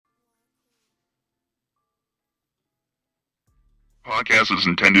Podcast is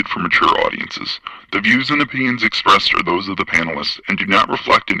intended for mature audiences. The views and opinions expressed are those of the panelists and do not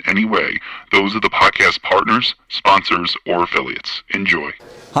reflect in any way those of the podcast partners, sponsors, or affiliates. Enjoy.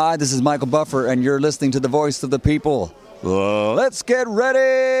 Hi, this is Michael Buffer, and you're listening to the Voice of the People. Let's get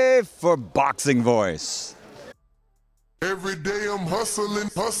ready for Boxing Voice. Every day I'm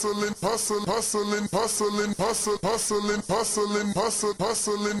hustling. Every day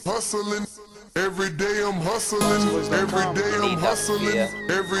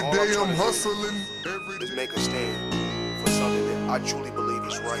I'm hustling. Is make a stand for something that I truly believe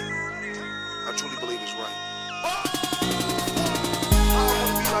is right. I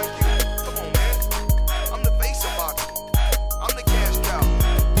wanna be like you. Come on, man. I'm the face of boxing. I'm the cash cow.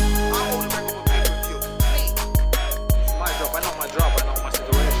 I hold a record for pay-per-view. Me. My job. I know my job. I know my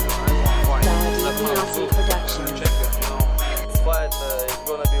situation. I want to fight. That's my Nelson food. Production. Check it, you know. This fight is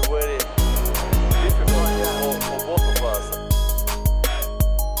gonna be very difficult for both of us.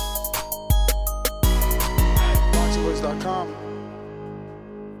 BoxingVoice.com.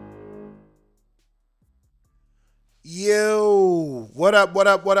 Yo, what up?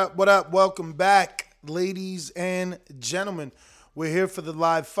 Welcome back, ladies and gentlemen. We're here for the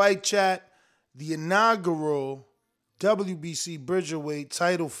live fight chat, the inaugural WBC Bridgerweight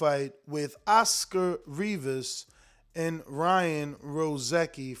title fight with Oscar Rivas and Ryan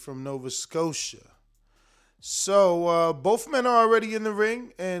Rozecki from Nova Scotia. So both men are already in the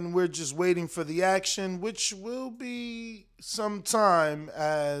ring, and we're just waiting for the action, which will be some time,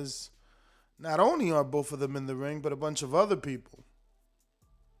 as not only are both of them in the ring, but a bunch of other people.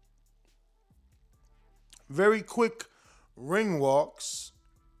 Very quick ring walks,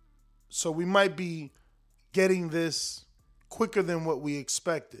 so we might be getting this quicker than what we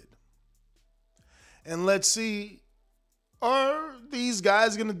expected. And let's see, are these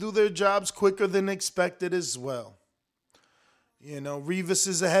guys going to do their jobs quicker than expected as well? You know, Rivas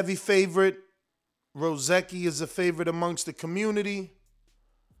is a heavy favorite. Rozecki is a favorite amongst the community.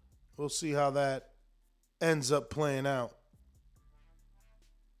 We'll see how that ends up playing out.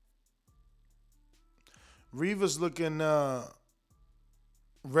 Rivas looking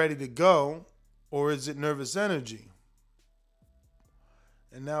ready to go, or is it nervous energy?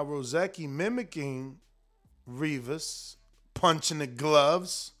 And now Rozecki mimicking Rivas, punching the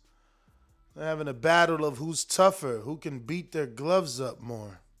gloves. They're having a battle of who's tougher, who can beat their gloves up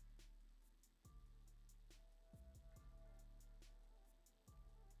more.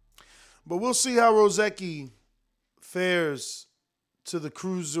 But we'll see how Rozecki fares to the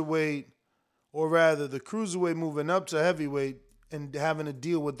cruiserweight, or rather the cruiserweight moving up to heavyweight and having to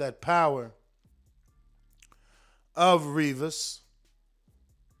deal with that power of Rivas.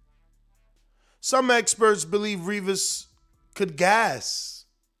 Some experts believe Rivas could gas,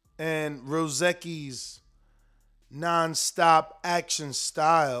 and Rozecki's non-stop action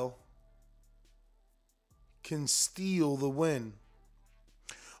style can steal the win.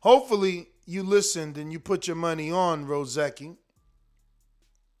 Hopefully, you listened and you put your money on Rozecki,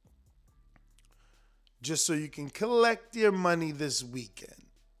 just so you can collect your money this weekend.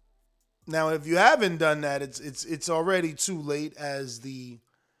 Now, if you haven't done that, it's already too late, as the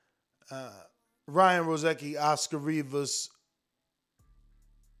Ryan Rozecki, Oscar Rivas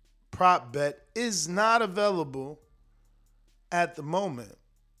prop bet is not available at the moment.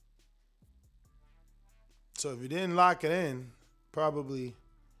 So if you didn't lock it in, probably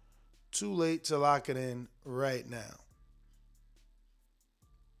too late to lock it in right now.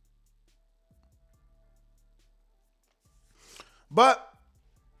 But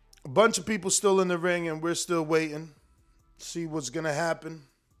a bunch of people still in the ring, and we're still waiting to see what's going to happen.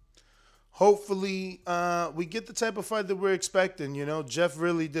 Hopefully, we get the type of fight that we're expecting. You know, Jeff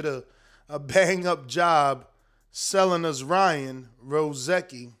really did a bang-up job selling us Ryan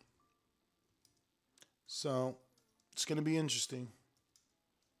Rozecki. So, it's going to be interesting.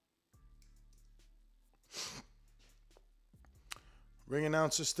 Ring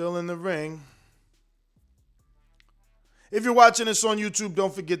announcer still in the ring. If you're watching this on YouTube,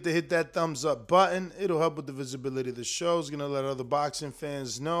 don't forget to hit that thumbs up button. It'll help with the visibility of the show. It's going to let other boxing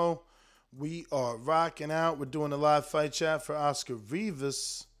fans know we are rocking out. We're doing a live fight chat for Oscar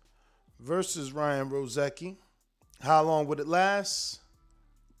Rivas versus Ryan Rozecki. How long would it last?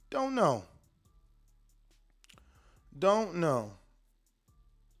 Don't know.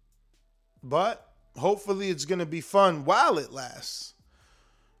 But hopefully it's going to be fun while it lasts.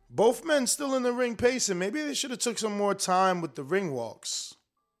 Both men still in the ring pacing. Maybe they should have took some more time with the ring walks.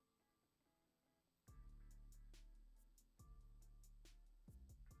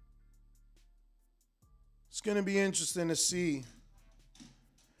 It's going to be interesting to see,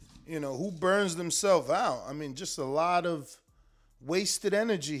 who burns themselves out. I mean, just a lot of wasted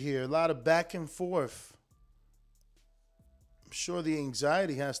energy here. A lot of back and forth. I'm sure the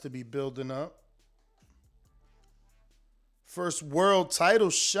anxiety has to be building up. First world title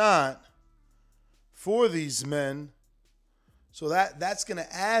shot for these men. So that's going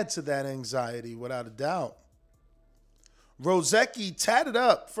to add to that anxiety without a doubt. Rozeki tatted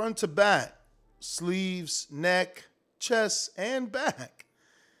up front to back. Sleeves, neck, chest, and back.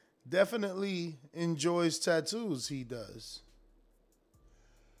 Definitely enjoys tattoos, he does.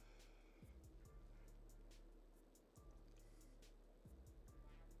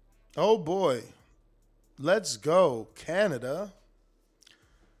 Oh boy. Let's go, Canada.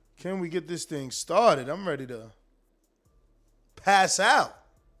 Can we get this thing started? I'm ready to pass out.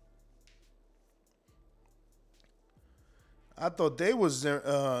 I thought they was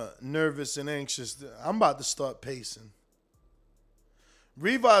nervous and anxious. I'm about to start pacing.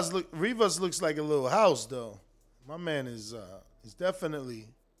 Rivas looks like a little house, though. My man is he's definitely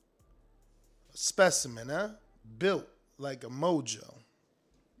a specimen, huh? Built like a mojo.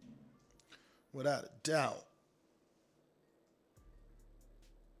 Without a doubt.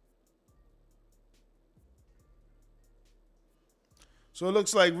 So it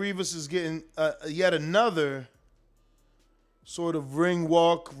looks like Rivas is getting yet another sort of ring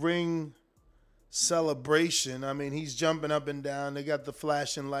walk, ring celebration. I mean, he's jumping up and down. They got the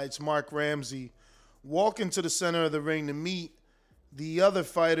flashing lights. Mark Ramsey walking to the center of the ring to meet the other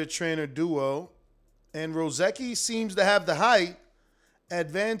fighter-trainer duo. And Rozeki seems to have the height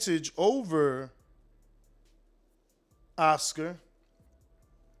advantage over Oscar.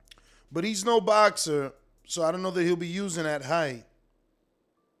 But he's no boxer, so I don't know that he'll be using that height.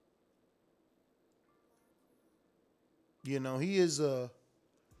 You know, he is a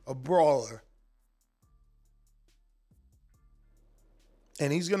brawler.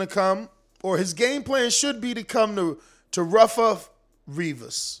 And he's going to come, or his game plan should be to come to rough up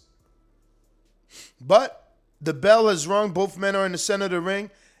Rivas. But the bell has rung. Both men are in the center of the ring.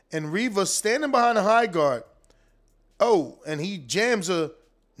 And Rivas standing behind a high guard. Oh, and he jams a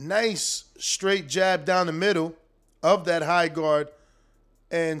nice straight jab down the middle of that high guard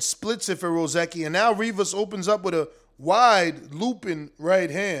and splits it for Rozeki. And now Rivas opens up with a wide looping right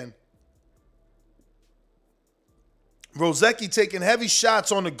hand. Rozeki taking heavy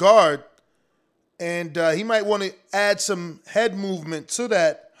shots on the guard. And he might want to add some head movement to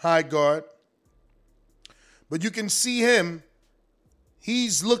that high guard. But you can see him.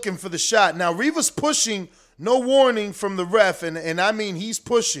 He's looking for the shot. Now, Rivas pushing, no warning from the ref. And I mean, he's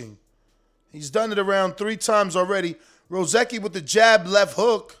pushing. He's done it around 3 times already. Rozeki with the jab left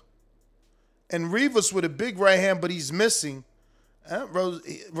hook. And Rivas with a big right hand, but he's missing.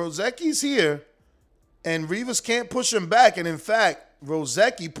 Rozeki's here. And Rivas can't push him back. And in fact,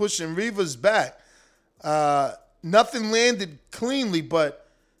 Rozeki pushing Rivas back. Nothing landed cleanly, but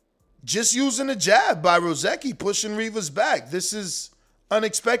just using a jab by Rozeki pushing Rivas back. This is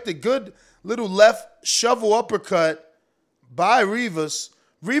unexpected. Good little left shovel uppercut by Rivas.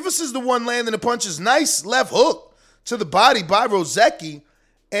 Rivas is the one landing the punches. Nice left hook to the body by Rozeki.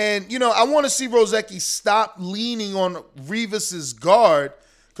 And, you know, I want to see Rozeki stop leaning on Rivas's guard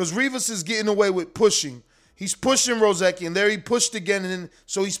because Rivas is getting away with pushing. He's pushing Rozeki, and there he pushed again. And then,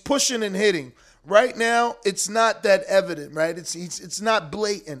 so he's pushing and hitting. Right now, it's not that evident, right? It's not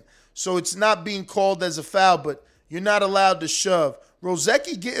blatant. So it's not being called as a foul, but you're not allowed to shove.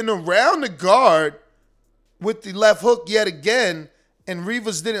 Rozeki getting around the guard with the left hook yet again, and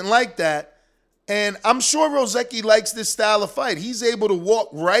Rivas didn't like that. And I'm sure Rozeki likes this style of fight. He's able to walk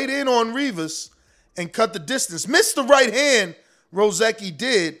right in on Rivas and cut the distance. Missed the right hand, Rozeki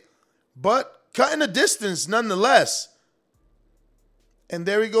did, but cutting the distance nonetheless. And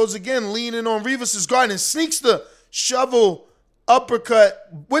there he goes again, leaning on Rivas' guard and sneaks the shovel uppercut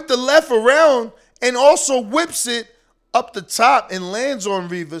with the left around and also whips it up the top and lands on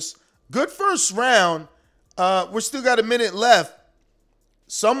Rivas. Good first round. We're still got a minute left.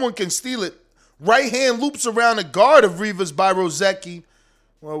 Someone can steal it. Right hand loops around the guard of Rivas by Rozeki.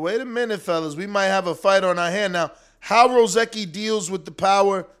 Well, wait a minute, fellas. We might have a fight on our hand now. How Rozeki deals with the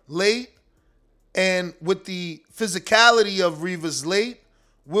power late and with the physicality of Rivas late,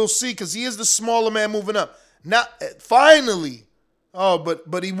 we'll see, because he is the smaller man moving up. Now, finally,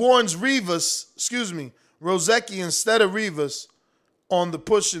 but he warns Rozeki instead of Rivas on the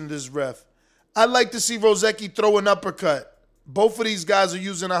push in this ref. I'd like to see Rozeki throw an uppercut. Both of these guys are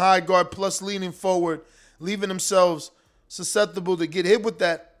using a high guard plus leaning forward, leaving themselves susceptible to get hit with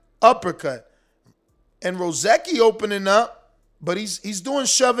that uppercut. And Rozeki opening up, but he's doing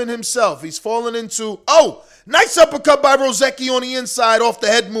shoving himself. He's falling into, nice uppercut by Rozeki on the inside off the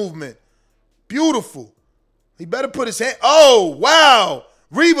head movement. Beautiful. He better put his hand. Oh, wow.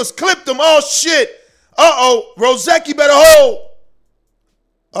 Rivas clipped him. Oh, shit. Uh-oh. Rozeki better hold.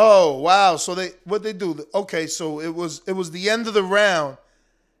 Oh, wow. So what they do? Okay, so it was the end of the round.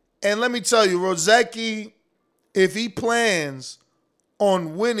 And let me tell you, Rozeki, if he plans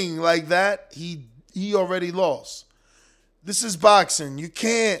on winning like that, he already lost. This is boxing. You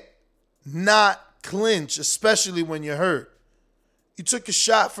can't not clinch, especially when you're hurt. You took a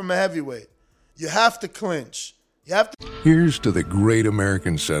shot from a heavyweight. You have to clinch. You have to. Here's to the great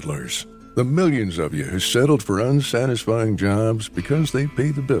American settlers, the millions of you who settled for unsatisfying jobs because they pay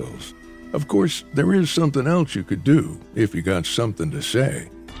the bills. Of course, there is something else you could do if you got something to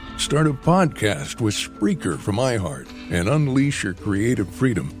say. Start a podcast with Spreaker from iHeart and unleash your creative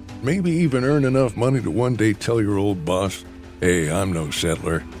freedom. Maybe even earn enough money to one day tell your old boss, "Hey, I'm no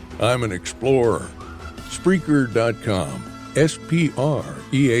settler. I'm an explorer." Spreaker.com. Spreaker.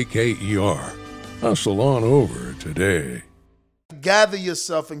 Hustle on over today. Gather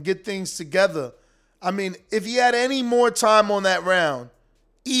yourself and get things together. I mean, if he had any more time on that round,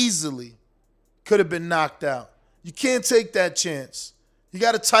 easily could have been knocked out. You can't take that chance. You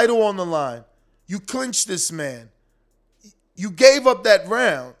got a title on the line. You clinched this man. You gave up that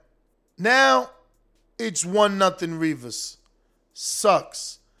round. Now it's 1-0 Rivas.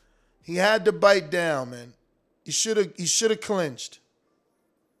 Sucks. He had to bite down, man. He should have clinched.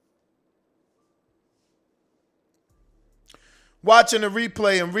 Watching the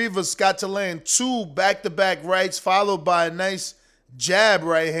replay, and Rivas got to land 2 back-to-back rights, followed by a nice jab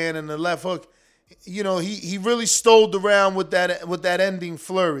right hand and the left hook. You know, he really stole the round with that ending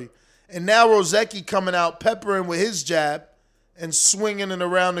flurry. And now Rozeki coming out, peppering with his jab and swinging it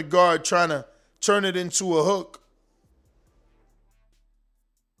around the guard, trying to turn it into a hook.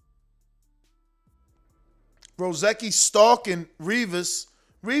 Rozeki stalking Rivas.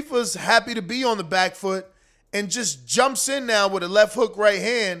 Rivas happy to be on the back foot and just jumps in now with a left hook right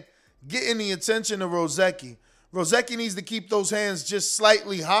hand, getting the attention of Rozeki. Rozeki needs to keep those hands just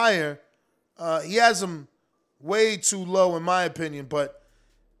slightly higher. He has them way too low, in my opinion, but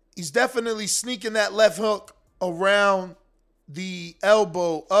he's definitely sneaking that left hook around the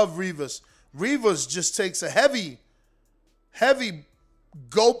elbow of Rivas. Rivas just takes a heavy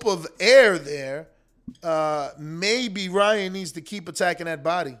gulp of air there. Maybe Ryan needs to keep attacking that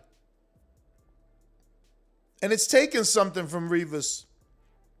body. And it's taken something from Rivas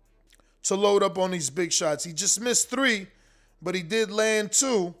to load up on these big shots. He just missed 3, but he did land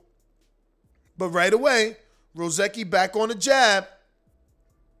 2. But right away, Rozeki back on the jab,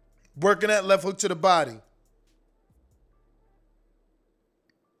 working that left hook to the body.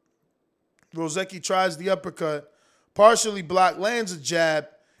 Rozeki tries the uppercut, partially blocked, lands a jab,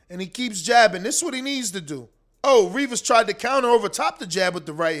 and he keeps jabbing. This is what he needs to do. Oh, Rivas tried to counter over top the jab with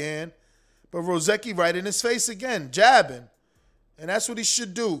the right hand, but Rozeki right in his face again, jabbing. And that's what he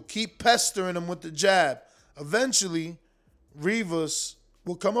should do. Keep pestering him with the jab. Eventually, Rivas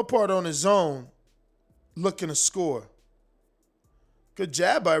will come apart on his own, looking to score. Good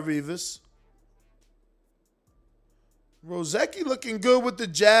jab by Rivas. Rozeki looking good with the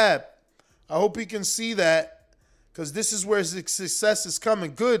jab. I hope he can see that, because this is where his success is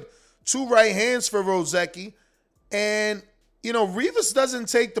coming. Good 2 right hands for Rozeki. And, you know, Rivas doesn't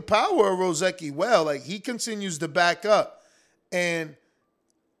take the power of Rozeki well. Like, he continues to back up. And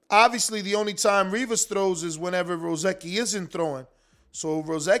obviously the only time Rivas throws is whenever Rozeki isn't throwing. So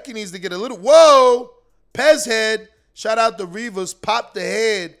Rozeki needs to get a little, whoa, Pez head. Shout out to Rivas, popped the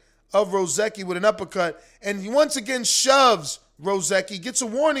head of Rozeki with an uppercut. And he once again shoves Rozeki, gets a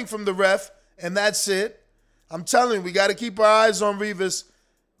warning from the ref, and that's it. I'm telling you, we got to keep our eyes on Rivas.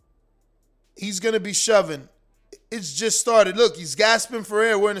 He's going to be shoving. It's just started. Look, he's gasping for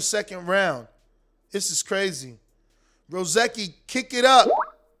air. We're in the second round. This is crazy. Rozeki, kick it up.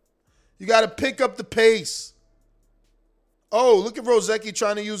 You got to pick up the pace. Oh, look at Rozeki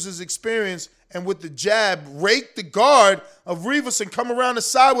trying to use his experience and with the jab, rake the guard of Rivas and come around the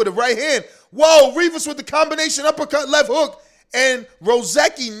side with a right hand. Whoa, Rivas with the combination uppercut, left hook. And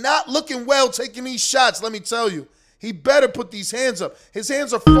Rozeki not looking well taking these shots, let me tell you. He better put these hands up. His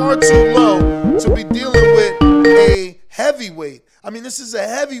hands are far too low to be dealing with a heavyweight. I mean, this is a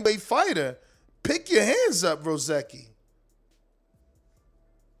heavyweight fighter. Pick your hands up, Rozeki.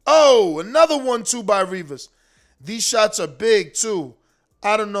 Oh, another 1-2 by Rivas. These shots are big, too.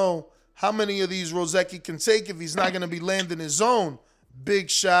 I don't know how many of these Rozeki can take if he's not going to be landing his own big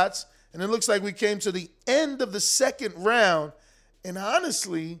shots. And it looks like we came to the end of the second round. And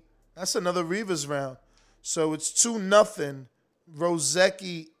honestly, that's another Rivas round. So it's 2-0.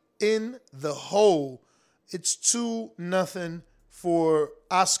 Rozeki in the hole. It's 2-0 for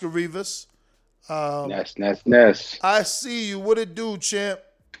Oscar Rivas. Ness. I see you. What it do, champ?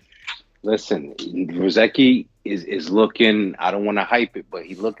 Listen, Rozeki is looking. I don't want to hype it, but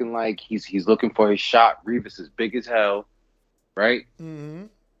he's looking like he's looking for his shot. Rivas is big as hell, right? Mm-hmm.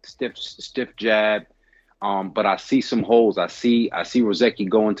 Stiff jab. But I see some holes. I see Rozeki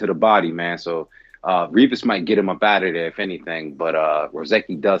going to the body, man. So Rivas might get him up out of there if anything. But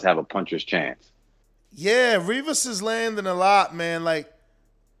Rozeki does have a puncher's chance. Yeah, Rivas is landing a lot, man. Like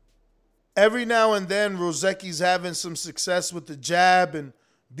every now and then, Rozeki's having some success with the jab and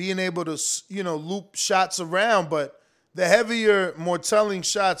being able to, loop shots around. But the heavier, more telling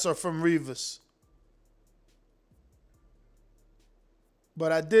shots are from Rivas.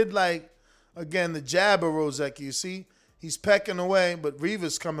 But I did like, again, the jab of Rozeki. You see, he's pecking away, but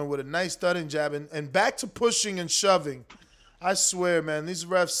Rivas coming with a nice thudding jab and back to pushing and shoving. I swear, man, these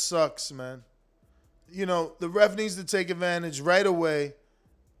refs sucks, man. The ref needs to take advantage right away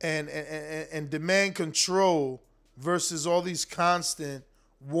and demand control versus all these constant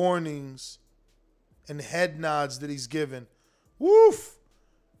warnings and head nods that he's given. Woof!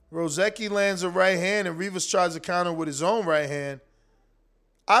 Rozeki lands a right hand and Rivas tries to counter with his own right hand.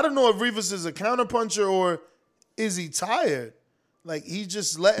 I don't know if Rivas is a counterpuncher or is he tired? Like, he's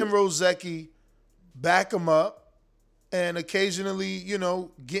just letting Rozeki back him up and occasionally,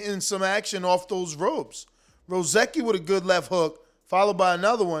 getting some action off those ropes. Rozeki with a good left hook, followed by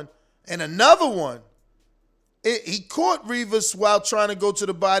another one, and another one. He caught Rivas while trying to go to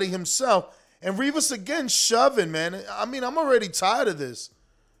the body himself. And Rivas again shoving, man. I mean, I'm already tired of this.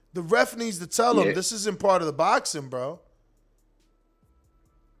 The ref needs to tell him this isn't part of the boxing, bro.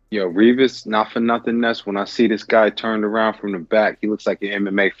 Yo, Rivas, not for nothing, Ness. When I see this guy turned around from the back, he looks like an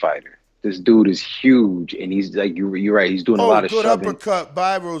MMA fighter. This dude is huge, and he's like, you're right, he's doing a lot of shoving. Good uppercut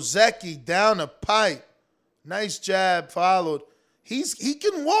by Rozeki down the pipe. Nice jab followed. He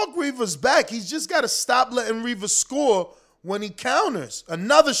can walk Rivas back. He's just got to stop letting Rivas score when he counters.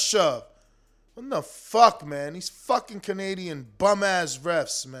 Another shove. What the fuck, man? These fucking Canadian bum-ass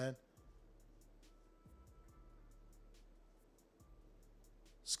refs, man.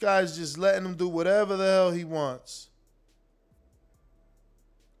 This guy's just letting him do whatever the hell he wants.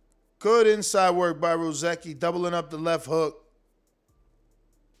 Good inside work by Rozeki, doubling up the left hook.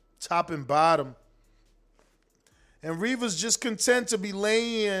 Top and bottom. And Rivas just content to be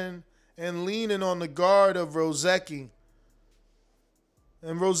laying and leaning on the guard of Rozeki.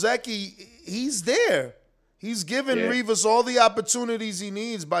 And Rozeki, he's there. He's giving Rivas all the opportunities he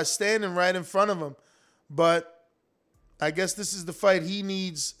needs by standing right in front of him. But I guess this is the fight he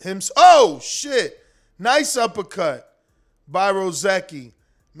needs him. Oh, shit. Nice uppercut by Rozeki.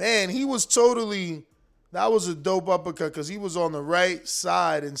 Man, he was that was a dope uppercut because he was on the right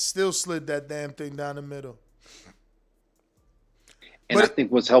side and still slid that damn thing down the middle. And I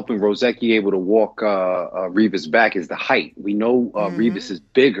think what's helping Rozeki able to walk Rivas back is the height. We know Rivas is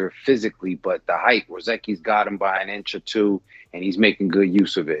bigger physically, but the height, Rozeki's got him by an inch or two, and he's making good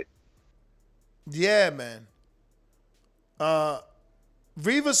use of it. Yeah, man.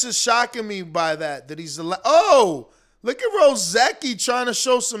 Rivas is shocking me by that he's look at Rozeki trying to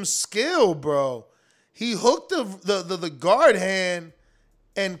show some skill, bro. He hooked the guard hand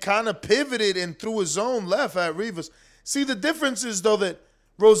and kind of pivoted and threw his own left at Rivas. See, the difference is, though, that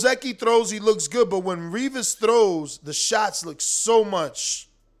Rozeki throws, he looks good, but when Rivas throws, the shots look so much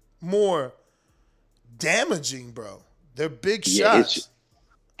more damaging, bro. They're big shots.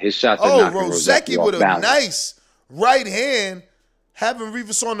 His shots are knocking Rozeki with a nice right hand, having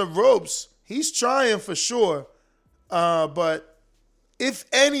Rivas on the ropes. He's trying for sure. But if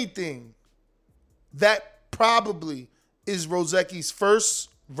anything, that probably is Rozeki's first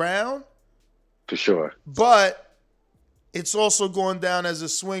round. For sure. But it's also going down as a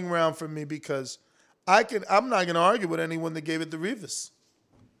swing round for me because I'm not going to argue with anyone that gave it to Rivas.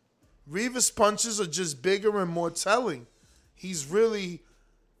 Rivas' punches are just bigger and more telling. He's really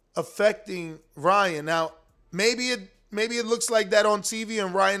affecting Ryan. Now, maybe it looks like that on TV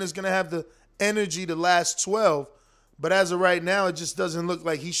and Ryan is going to have the energy to last 12. But as of right now, it just doesn't look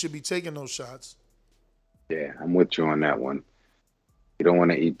like he should be taking those shots. Yeah, I'm with you on that one. You don't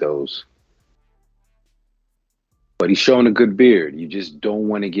want to eat those. But he's showing a good beard. You just don't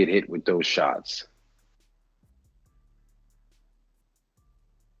want to get hit with those shots.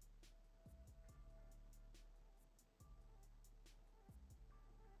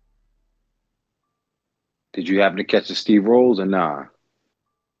 Did you happen to catch the Steve Rolls or nah?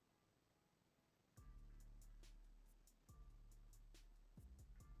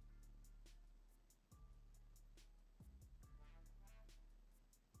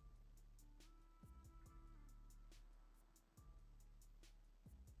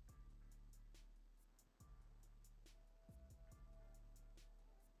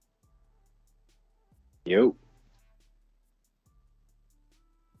 Yo.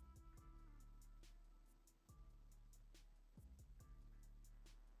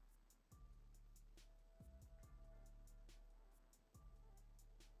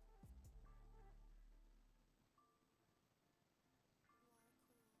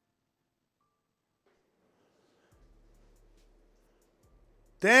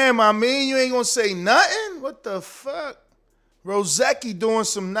 Damn, I mean, you ain't gonna say nothing? What the fuck? Rozeki doing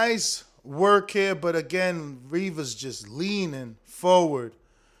some nice work here, but again, Rivas just leaning forward.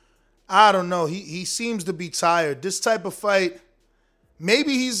 I don't know. He seems to be tired. This type of fight,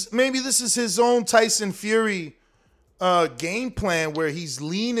 maybe this is his own Tyson Fury game plan where he's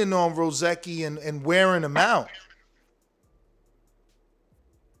leaning on Rozeki and wearing him out.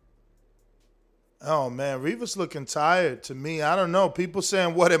 Oh man, Rivas looking tired to me. I don't know. People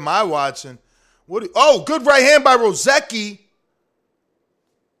saying, "What am I watching?" Oh, good right hand by Rozeki.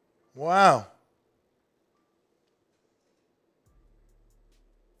 Wow.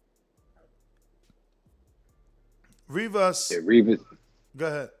 Rivas. Yeah, Rivas. Go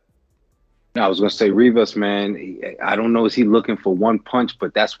ahead. No, I was gonna say Rivas, man. I don't know, is he looking for one punch?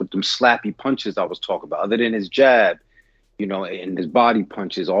 But that's what them slappy punches I was talking about. Other than his jab, and his body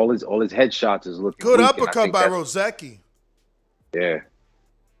punches, all his headshots is looking good weak, uppercut by Rozeki. Yeah.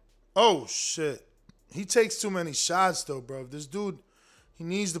 Oh shit. He takes too many shots though, bro. This dude, he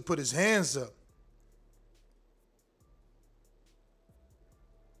needs to put his hands up.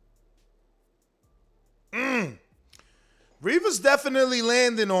 Rivas definitely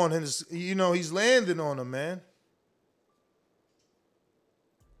landing on his, he's landing on him, man.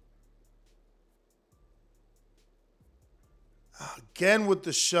 Again with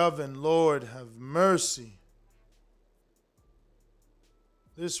the shoving, Lord have mercy.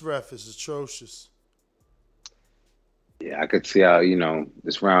 This ref is atrocious. Yeah, I could see how,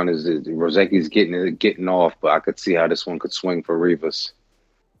 this round is Rozeki's getting off, but I could see how this one could swing for Rivas.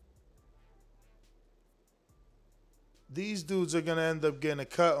 These dudes are gonna end up getting a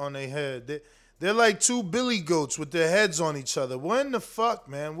cut on their head. They're like two billy goats with their heads on each other. What in the fuck,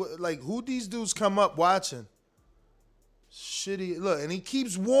 man? Who these dudes come up watching? Shitty. Look, and he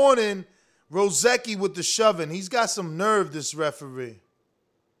keeps warning Rozeki with the shoving. He's got some nerve, this referee.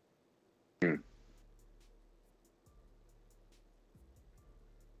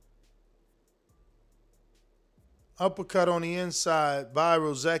 Uppercut on the inside by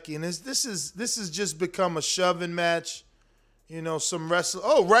Rozeki. And this is just become a shoving match. Some wrestling.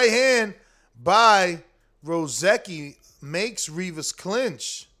 Oh, right hand by Rozeki makes Rivas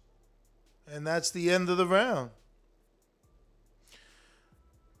clinch. And that's the end of the round.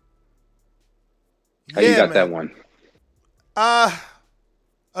 How you got that one?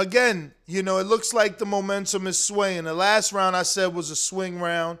 Again, it looks like the momentum is swaying. The last round I said was a swing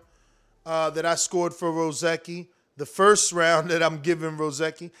round that I scored for Rozeki. The first round that I'm giving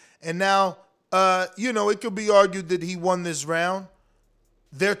Rozeki. And now, it could be argued that he won this round.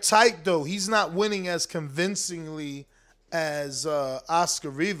 They're tight, though. He's not winning as convincingly as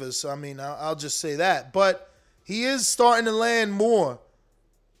Oscar Rivas. I mean, I'll just say that. But he is starting to land more.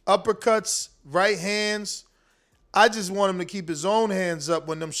 Uppercuts, right hands. I just want him to keep his own hands up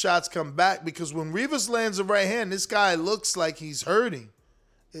when them shots come back, because when Rivas lands a right hand, this guy looks like he's hurting.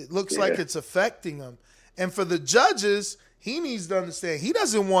 It looks like it's affecting him. And for the judges, he needs to understand he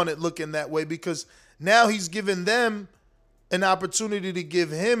doesn't want it looking that way, because now he's giving them an opportunity to give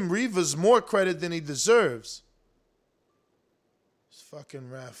him, Rivas, more credit than he deserves. This fucking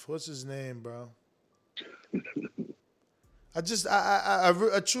ref. What's his name, bro? I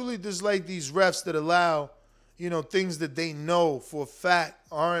truly dislike these refs that allow, things that they know for a fact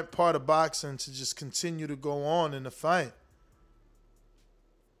aren't part of boxing to just continue to go on in the fight.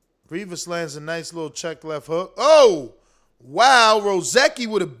 Rivas lands a nice little check left hook. Oh, wow. Rozeki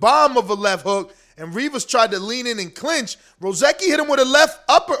with a bomb of a left hook, and Rivas tried to lean in and clinch. Rozeki hit him with a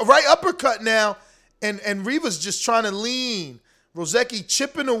right uppercut now, and Rivas just trying to lean. Rozeki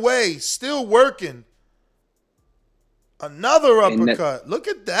chipping away, still working. Another uppercut. Look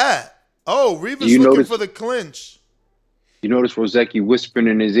at that. Oh, Rivas looking for the clinch. You notice Rozeki whispering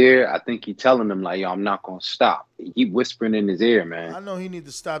in his ear? I think he telling him, like, yo, I'm not going to stop. He whispering in his ear, man. I know he need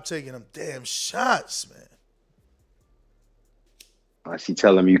to stop taking them damn shots, man. I see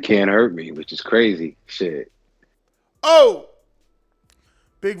telling him you can't hurt me, which is crazy. Shit. Oh!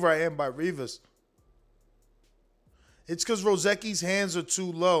 Big right hand by Rivas. It's because Rozeki's hands are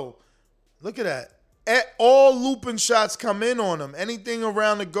too low. Look at that. All looping shots come in on him. Anything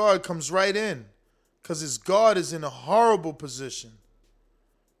around the guard comes right in, because his guard is in a horrible position.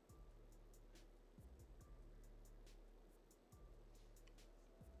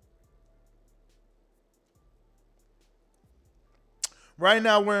 Right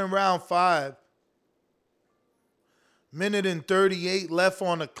now we're in round 5. Minute and 38 left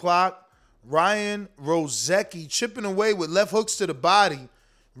on the clock. Ryan Rozicki chipping away with left hooks to the body.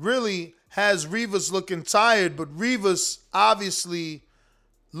 Really has Rivas looking tired, but Rivas obviously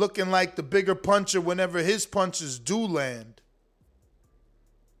looking like the bigger puncher whenever his punches do land.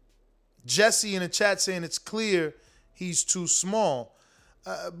 Jesse in the chat saying it's clear he's too small.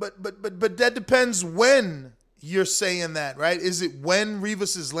 But that depends when you're saying that, right? Is it when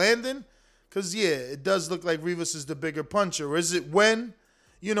Rivas is landing? Because, yeah, it does look like Rivas is the bigger puncher. Or is it when,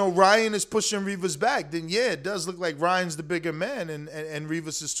 Ryan is pushing Rivas back? Then, yeah, it does look like Ryan's the bigger man and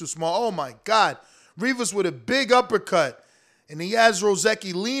Rivas is too small. Oh, my God. Rivas with a big uppercut. And he has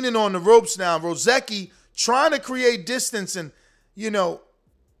Rozicki leaning on the ropes now. Rozicki trying to create distance and,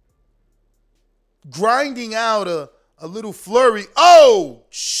 grinding out a little flurry. Oh,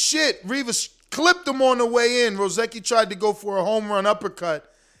 shit. Rivas clipped him on the way in. Rozicki tried to go for a home run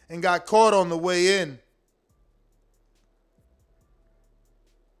uppercut and got caught on the way in.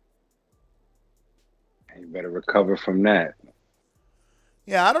 You better recover from that.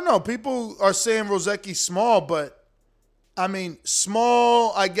 Yeah, I don't know. People are saying Rozicki's small, but,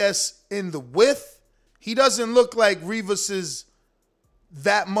 small, I guess, in the width. He doesn't look like Rivas is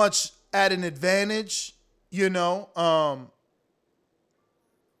that much at an advantage,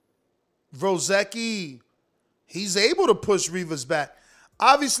 Rozicki, he's able to push Rivas back.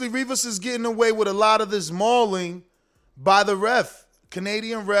 Obviously, Rivas is getting away with a lot of this mauling by the ref.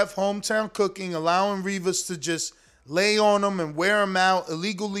 Canadian ref, hometown cooking, allowing Rivas to just lay on him and wear him out,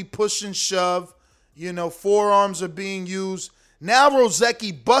 illegally push and shove. Forearms are being used. Now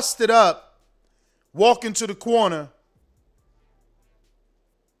Rozicki busted up, walking to the corner.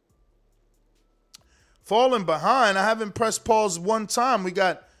 Falling behind. I haven't pressed pause one time. We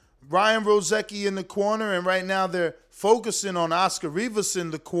got Ryan Rozicki in the corner, and right now they're focusing on Oscar Rivas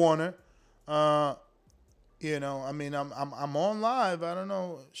in the corner. I'm on live. I don't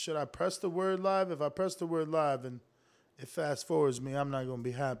know. Should I press the word live? If I press the word live and it fast forwards me, I'm not going to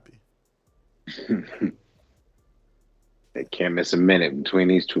be happy. They can't miss a minute between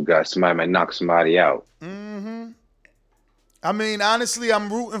these two guys. Somebody might knock somebody out. Honestly,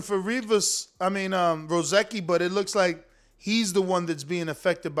 I'm rooting for Rozicki, but it looks like he's the one that's being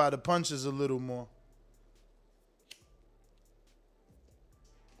affected by the punches a little more.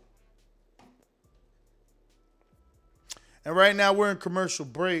 And right now we're in commercial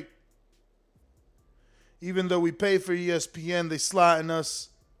break. Even though we pay for ESPN, they slotting us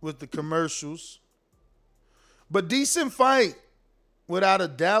with the commercials. But decent fight. Without a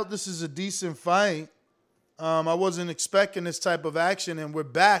doubt, this is a decent fight. I wasn't expecting this type of action, and we're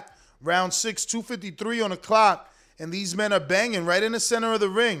back. Round 6, 2:53 on the clock, and these men are banging right in the center of the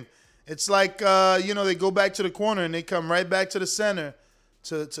ring. It's like, they go back to the corner, and they come right back to the center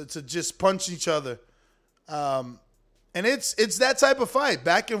to just punch each other. And it's that type of fight,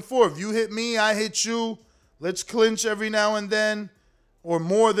 back and forth. You hit me, I hit you. Let's clinch every now and then, or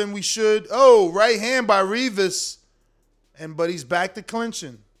more than we should. Oh, right hand by Rivas, but he's back to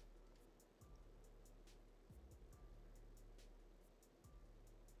clinching.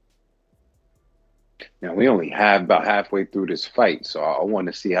 Now, we only have about halfway through this fight, so I want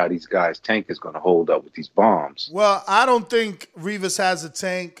to see how these guys' tank is going to hold up with these bombs. Well, I don't think Rivas has a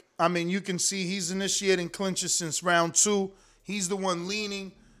tank. You can see he's initiating clinches since round 2. He's the one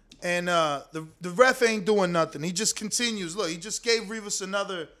leaning, and the ref ain't doing nothing. He just continues. Look, he just gave Rivas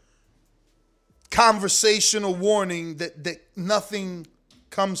another conversational warning that nothing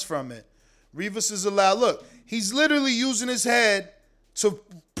comes from it. Rivas is allowed. Look, he's literally using his head to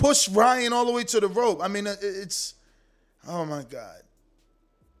push Ryan all the way to the rope. It's, oh my God.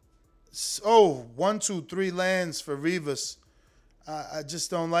 Oh, 1, 2, 3 lands for Rivas. I just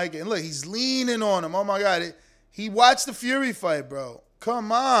don't like it. And look, he's leaning on him. Oh my God. He watched the Fury fight, bro.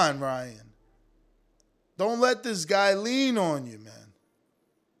 Come on, Ryan. Don't let this guy lean on you, man.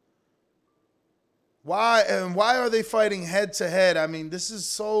 Why are they fighting head to head? This is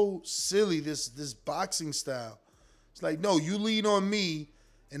so silly, this boxing style. It's like, no, you lean on me,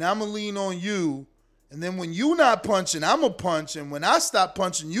 and I'm going to lean on you. And then when you not punching, I'm going to punch. And when I stop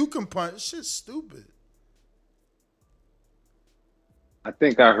punching, you can punch. Shit's stupid. I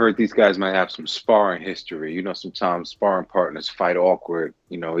think I heard these guys might have some sparring history. Sometimes sparring partners fight awkward.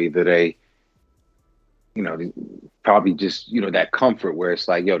 Either they, probably just, that comfort where it's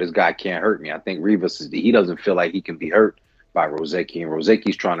like, yo, this guy can't hurt me. I think Rivas, he doesn't feel like he can be hurt by Rozicki. And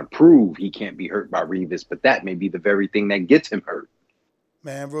Rozicki's trying to prove he can't be hurt by Rivas. But that may be the very thing that gets him hurt.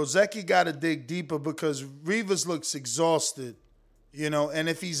 Man, Rozicki got to dig deeper because Rivas looks exhausted, and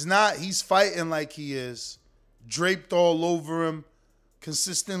if he's not, he's fighting like he is, draped all over him,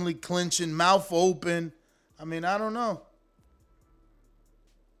 consistently clinching, mouth open. I mean, I don't know.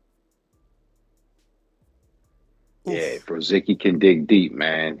 Yeah, if Rozicki can dig deep,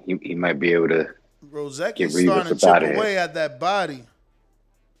 man, he might be able to Rozecki's get starting Rivas to up out chip of away here. at that body.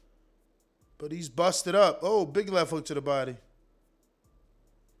 But he's busted up. Oh, big left hook to the body.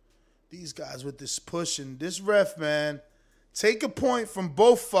 These guys with this push and this ref, man. Take a point from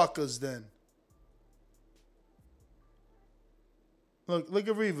both fuckers then. Look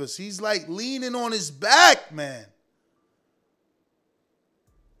at Rivas. He's like leaning on his back, man.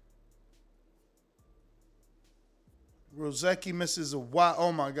 Rozecki misses a wide.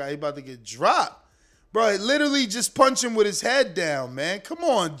 Oh my God, he about to get dropped. Bro, literally just punch him with his head down, man. Come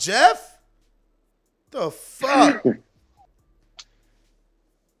on, Jeff. The fuck?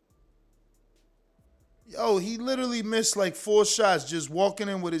 Yo, he literally missed like 4 shots just walking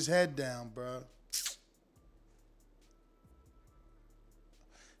in with his head down, bro.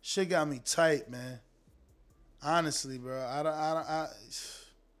 Shit got me tight, man. Honestly, bro.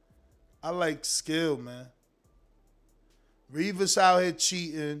 I like skill, man. Rivas out here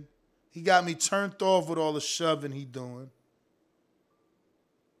cheating. He got me turned off with all the shoving he doing.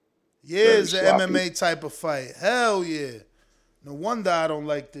 Yeah, Very it's an sloppy. MMA type of fight. Hell yeah. No wonder I don't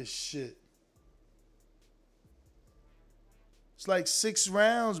like this shit. It's like 6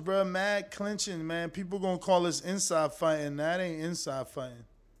 rounds, bro. Mad clinching, man. People gonna call this inside fighting. That ain't inside fighting.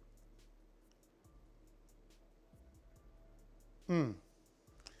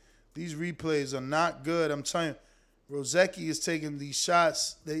 These replays are not good. I'm telling you. Rozecki is taking these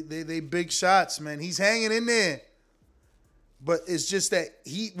shots. They big shots, man. He's hanging in there. But it's just that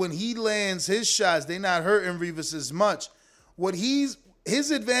when he lands his shots, they're not hurting Rivas as much. His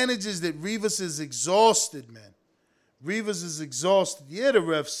advantage is that Rivas is exhausted, man. Rivas is exhausted. Yeah, the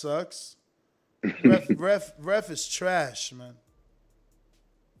ref sucks. Ref is trash, man.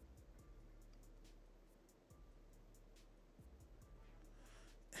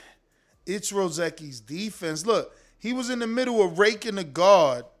 It's Rozecki's defense. Look, he was in the middle of raking the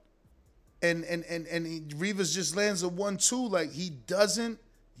guard, and Rivas just lands a 1-2 like he doesn't.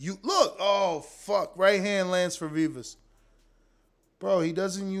 Look, oh fuck, right hand lands for Rivas. Bro, he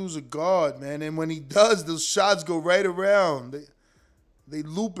doesn't use a guard, man, and when he does, those shots go right around. They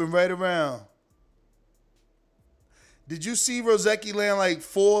looping right around. Did you see Rozecki land like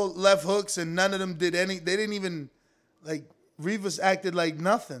 4 left hooks and none of them did any? They didn't even like. Rivas acted like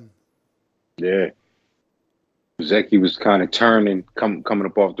nothing. Yeah. Rozecki was kind of turning, coming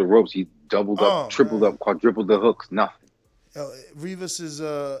up off the ropes. He doubled up, tripled up, quadrupled the hooks. Nothing. Rivas is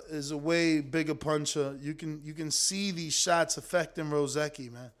a way bigger puncher. You can see these shots affecting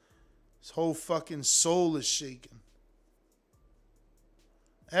Rozecki, man. His whole fucking soul is shaking.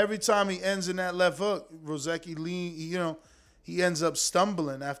 Every time he ends in that left hook, Rozecki he ends up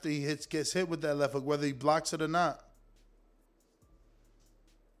stumbling after he gets hit with that left hook, whether he blocks it or not.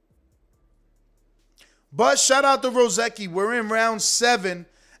 But shout out to Rozecki. We're in round 7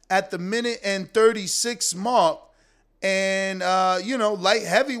 at the minute and 36 mark. And, light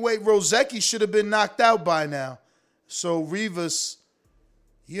heavyweight Rozecki should have been knocked out by now. So Rivas,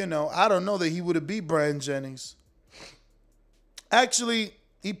 I don't know that he would have beat Brian Jennings. Actually,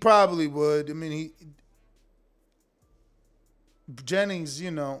 he probably would. I mean, Jennings,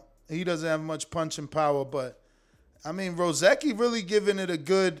 he doesn't have much punching power. But, I mean, Rozecki really giving it a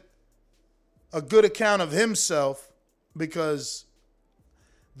good account of himself, because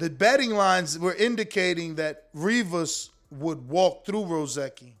the betting lines were indicating that Rivas would walk through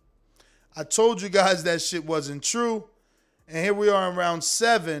Rozecki. I told you guys that shit wasn't true. And here we are in round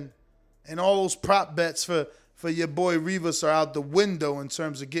 7, and all those prop bets for your boy Rivas are out the window in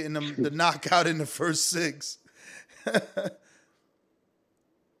terms of getting him the knockout in the first 6.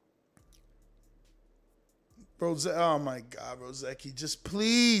 Oh my God, Rozecki, just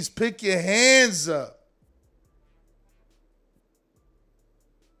please pick your hands up.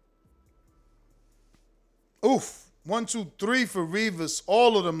 Oof. 1, 2, 3 for Rivas.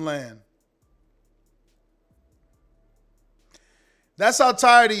 All of them land. That's how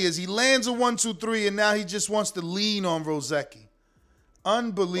tired he is. He lands a 1, 2, 3, and now he just wants to lean on Rozecki.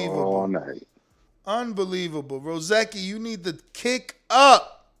 Unbelievable. All night. Unbelievable. Rozecki, you need to kick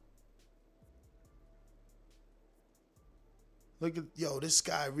up. Look at, this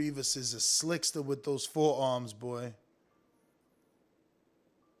guy Rivas is a slickster with those forearms, boy.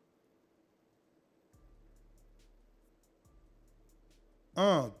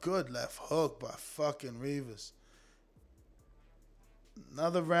 Oh, good left hook by fucking Rivas.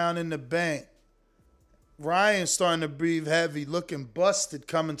 Another round in the bank. Ryan's starting to breathe heavy, looking busted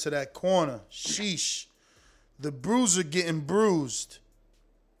coming to that corner. Sheesh. The bruiser getting bruised.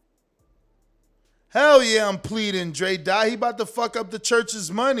 Hell yeah, I'm pleading, Dre Die. He about to fuck up the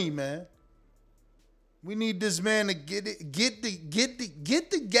church's money, man. We need this man to get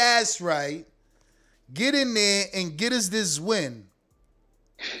the gas right, get in there and get us this win.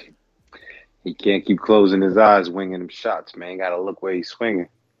 He can't keep closing his eyes, winging them shots, man. Got to look where he's swinging.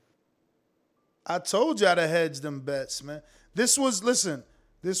 I told y'all to hedge them bets, man. This was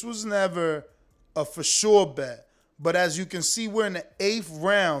never a for sure bet. But as you can see, we're in the 8th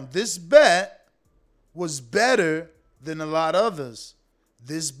round. This bet was better than a lot of others.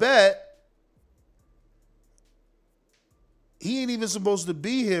 This bet, he ain't even supposed to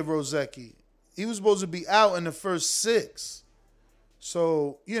be here, Rozeki. He was supposed to be out in the first 6.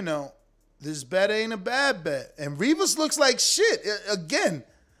 So, this bet ain't a bad bet. And Rivas looks like shit. Again,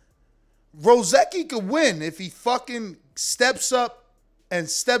 Rozeki could win if he fucking steps up and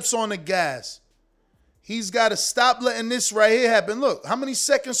steps on the gas. He's got to stop letting this right here happen. Look, how many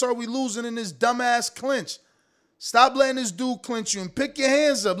seconds are we losing in this dumbass clinch? Stop letting this dude clinch you and pick your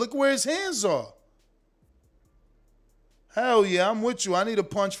hands up. Look where his hands are. Hell yeah, I'm with you. I need a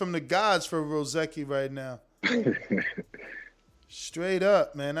punch from the gods for Rozeki right now. Straight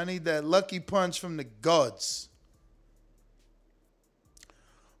up, man. I need that lucky punch from the gods.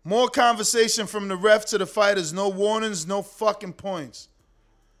 More conversation from the ref to the fighters. No warnings, no fucking points.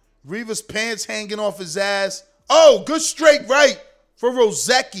 Rivas' pants hanging off his ass. Oh, good straight right for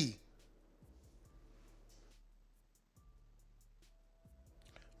Rozeki.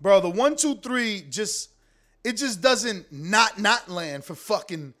 Bro, the 1-2-3 just doesn't not land for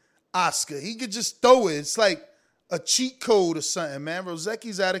fucking Oscar. He could just throw it. It's like a cheat code or something, man.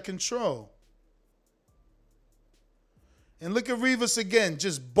 Rozeki's out of control. And look at Rivas again,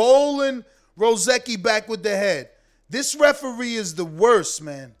 just bowling Rozeki back with the head. This referee is the worst,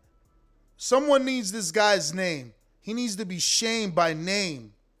 man. Someone needs this guy's name. He needs to be shamed by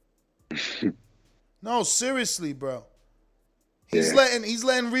name. No, seriously, bro. He's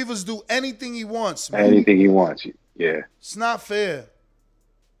letting Rivas do anything he wants, man. Anything he wants. Yeah. It's not fair.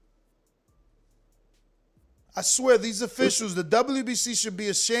 I swear, these officials, the WBC should be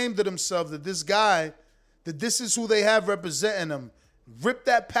ashamed of themselves that this is who they have representing them. Rip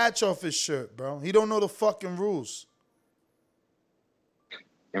that patch off his shirt, bro. He don't know the fucking rules.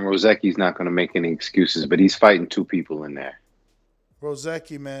 And Rozeki's not going to make any excuses, but he's fighting 2 people in there.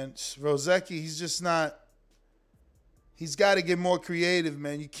 Rozeki, man. Rozeki, he's just not. He's got to get more creative,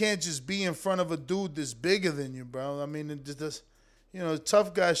 man. You can't just be in front of a dude that's bigger than you, bro. I mean,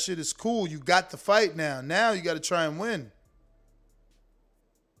 tough guy shit is cool. You got the fight now. Now you got to try and win.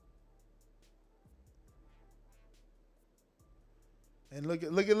 And look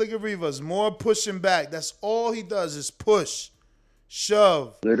at Rivas. More pushing back. That's all he does is push,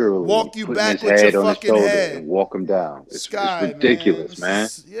 shove, literally walk you back his with head your on fucking his shoulder head. and walk him down. It's ridiculous, man.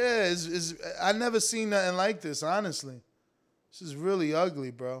 I never seen nothing like this, honestly. This is really ugly,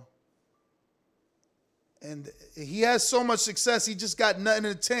 bro. And he has so much success, he just got nothing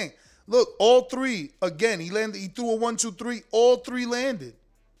in the tank. Look, all 3, again, he threw a 1-2-3, all 3 landed.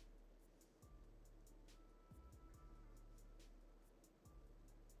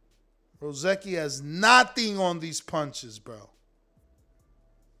 Rozeki has nothing on these punches, bro.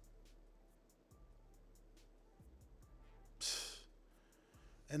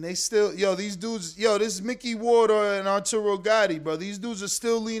 And they still, these dudes, this is Mickey Ward and Arturo Gatti, bro. These dudes are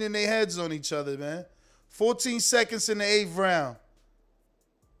still leaning their heads on each other, man. 14 seconds in the 8th round.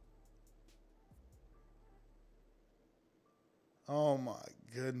 Oh, my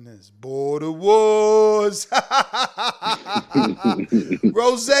goodness. Border Wars.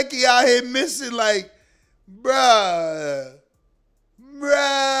 Rozeki out here missing like, bruh.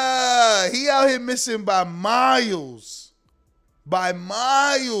 He out here missing by miles. By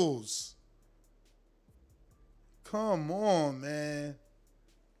miles. Come on, man.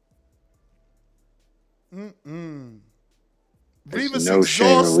 Rivas no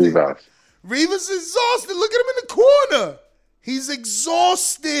shame exhausted. in Rivas. Rivas exhausted. Look at him in the corner. He's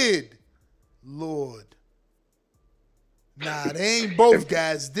exhausted. Lord. Nah, they ain't both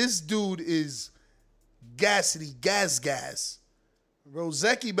guys. This dude is gassity, gas.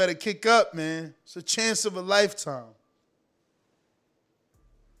 Rozeki better kick up, man. It's a chance of a lifetime.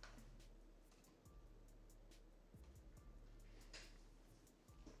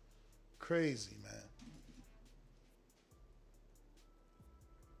 Crazy, man.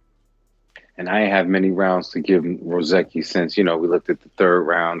 And I ain't have many rounds to give Rozeki since, we looked at the 3rd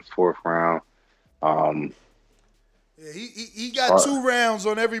round, 4th round. Yeah, he got 2 rounds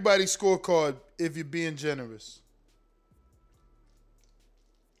on everybody's scorecard if you're being generous.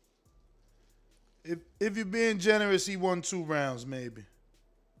 If you're being generous, he won 2 rounds, maybe.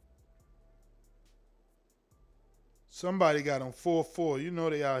 Somebody got on 4-4. You know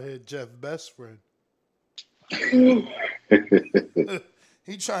they out here Jeff's best friend.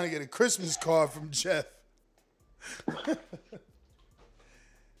 He trying to get a Christmas card from Jeff.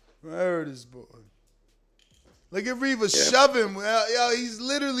 Where this boy? Look at Reva shoving. Yo, he's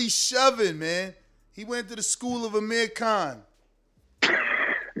literally shoving, man. He went to the school of Amir Khan.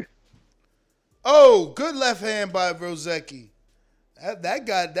 Oh, good left hand by Rozeki. That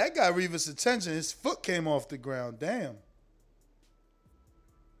got Rivas' attention. His foot came off the ground. Damn.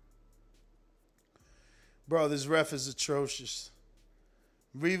 Bro, this ref is atrocious.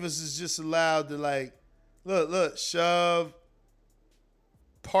 Rivas is just allowed to, like, look, shove,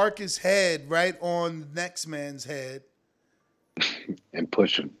 park his head right on the next man's head. And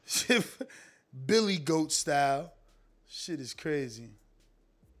push him. Billy Goat style. Shit is crazy.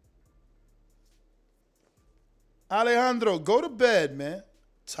 Alejandro, go to bed, man.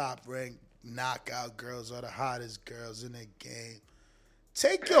 Top ranked knockout girls are the hottest girls in the game.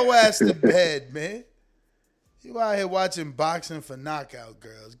 Take your ass to bed, man. You out here watching boxing for knockout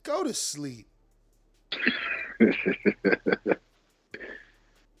girls. Go to sleep.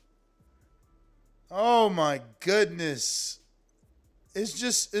 Oh my goodness. It's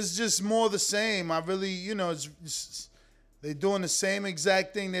just more the same. I really, it's they're doing the same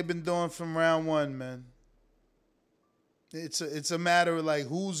exact thing they've been doing from round one, man. It's a matter of, like,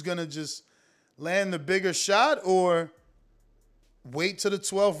 who's gonna just land the bigger shot or wait till the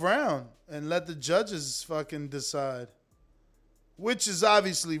 12th round and let the judges fucking decide. Which is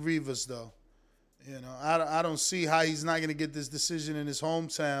obviously Rivas, though. I don't see how he's not gonna get this decision in his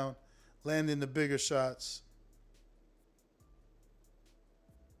hometown, landing the bigger shots.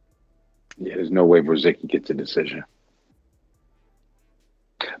 Yeah, there's no way Rozeki gets a decision.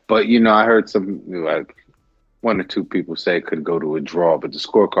 But, I heard some, like, one or two people say it could go to a draw, but the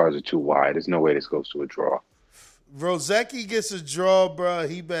scorecards are too wide. There's no way this goes to a draw. Rozeki gets a draw, bro.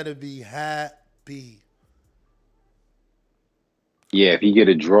 He better be happy. Yeah, if he get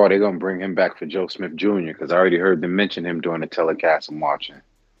a draw, they're going to bring him back for Joe Smith Jr. because I already heard them mention him during the telecast I'm watching.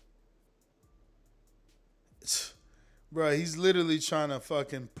 Bro, he's literally trying to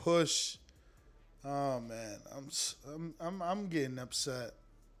fucking push. Oh man, I'm getting upset.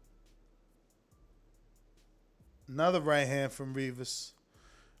 Another right hand from Rivas.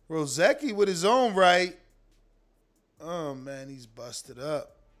 Rozeki with his own right. Oh man, he's busted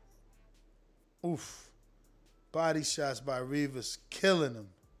up. Oof. Body shots by Rivas, killing him.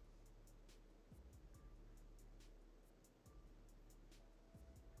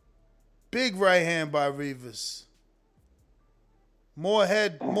 Big right hand by Rivas. More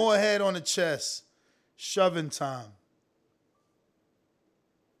head on the chest. Shoving time.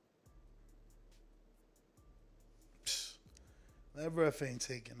 That ref ain't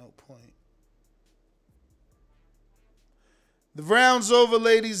taking no point. The round's over,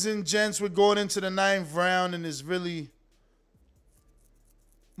 ladies and gents. We're going into the 9th round, and it's really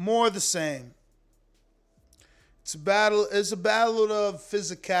more the same. It's a battle of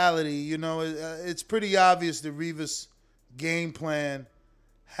physicality. It's pretty obvious that Rivas' game plan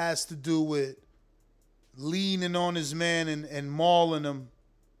has to do with leaning on his man and mauling him,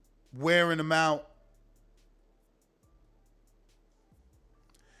 wearing him out.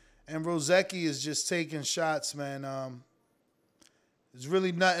 And Rozeki is just taking shots, man. There's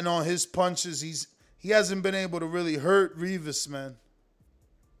really nothing on his punches. He hasn't been able to really hurt Rivas, man.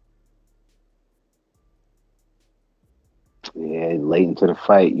 Yeah, late into the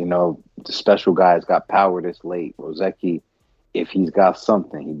fight, the special guys got power this late. Rozeki, if he's got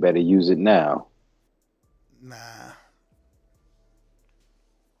something, he better use it now. Nah.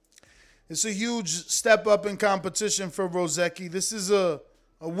 It's a huge step up in competition for Rozeki. This is a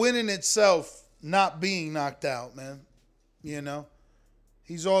win in itself, not being knocked out, man.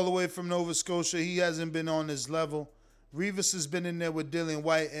 He's all the way from Nova Scotia. He hasn't been on his level. Rivas has been in there with Dillian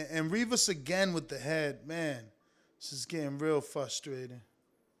White. And Rivas again with the head. Man, this is getting real frustrating.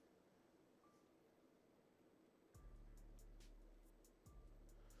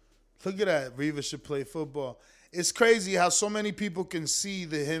 Look at that. Rivas should play football. It's crazy how so many people can see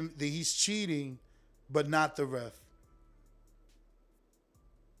that he's cheating, but not the ref.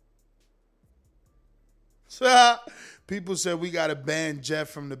 People said we gotta ban Jeff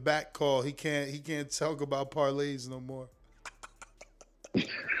from the back call. He can't talk about parlays no more.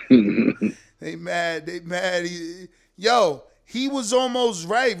 They mad. He was almost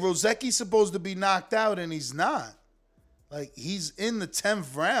right. Rozeki's supposed to be knocked out and he's not. Like, he's in the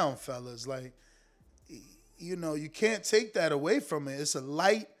 10th round, fellas. Like, you can't take that away from it. It's a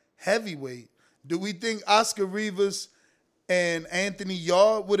light heavyweight. Do we think Oscar Rivas and Anthony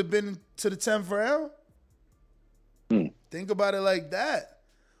Yarde would have been to the 10th round? Think about it like that.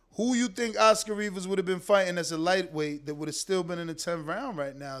 Who you think Oscar Rivas would have been fighting as a lightweight that would have still been in the 10th round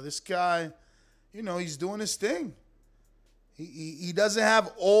right now? This guy, he's doing his thing. He doesn't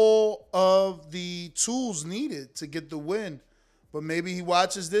have all of the tools needed to get the win. But maybe he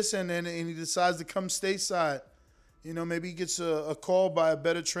watches this and he decides to come stateside. Maybe he gets a call by a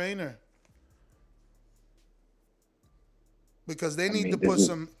better trainer. Because they need to put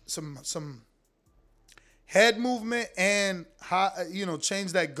some head movement and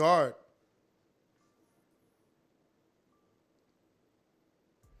change that guard.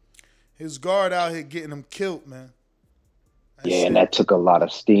 His guard out here getting him killed, man. And that took a lot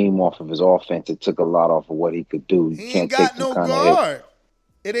of steam off of his offense. It took a lot off of what he could do. He ain't got no guard.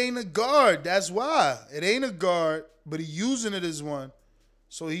 It ain't a guard. That's why. It ain't a guard, but he's using it as one.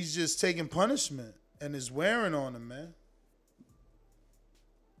 So he's just taking punishment and is wearing on him, man.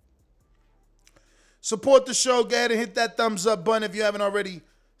 Support the show. Go ahead and hit that thumbs up button if you haven't already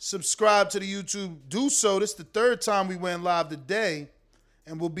subscribed to the YouTube. Do so. This is the third time we went live today,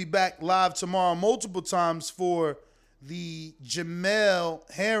 and we'll be back live tomorrow multiple times for the Jamel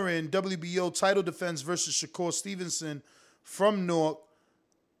Herring WBO title defense versus Shakur Stevenson from Newark.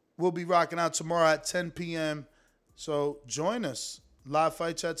 We'll be rocking out tomorrow at 10 p.m. So join us. Live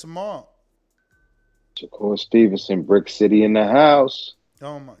fight chat tomorrow. Shakur Stevenson, Brick City in the house.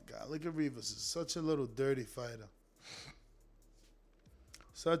 Oh, my God. Look at Rivas. He's such a little dirty fighter.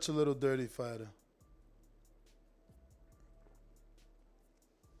 Such a little dirty fighter.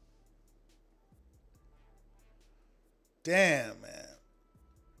 Damn, man.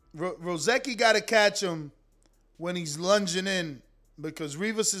 Rozeki got to catch him when he's lunging in because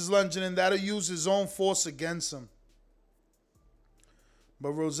Rivas is lunging in. That'll use his own force against him.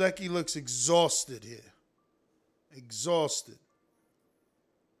 But Rozeki looks exhausted here. Exhausted.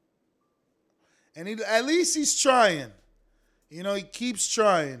 And at least he's trying. He keeps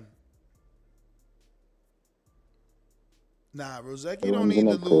trying. Nah, Rozeki don't need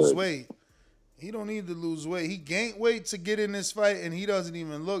to lose weight. He don't need to lose weight. He gained weight to get in this fight, and he doesn't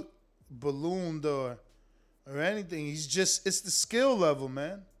even look ballooned or anything. It's the skill level,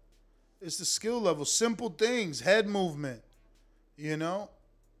 man. It's the skill level. Simple things, head movement, and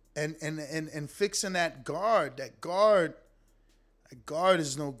fixing that guard. That guard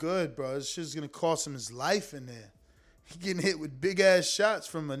is no good, bro. It's just gonna cost him his life in there. He getting hit with big ass shots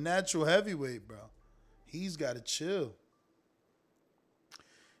from a natural heavyweight, bro. He's got to chill.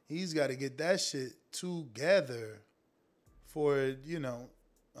 He's got to get that shit together for,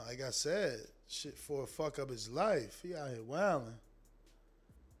 like I said, shit for fuck up his life. He out here wilding.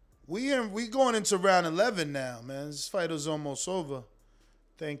 We going into round 11 now, man. This fight is almost over.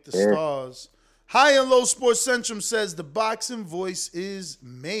 Thank the stars. High and Low Sports Centrum says the boxing voice is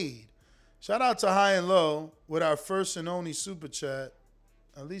made. Shout out to High and Low with our first and only super chat.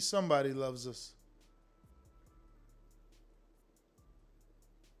 At least somebody loves us.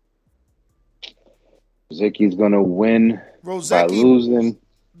 Rozeki's going to win by losing.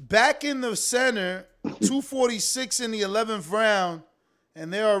 Back in the center, 246 in the 11th round,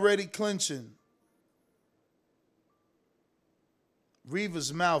 and they're already clinching.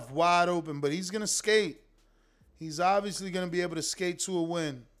 Rivas' mouth wide open, but he's going to skate. He's obviously going to be able to skate to a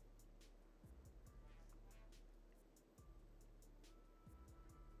win.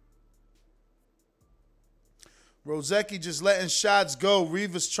 Rozeki just letting shots go.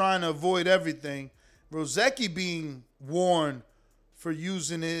 Rivas trying to avoid everything. Rozeki being warned for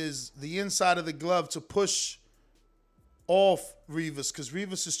using the inside of the glove to push off Rivas because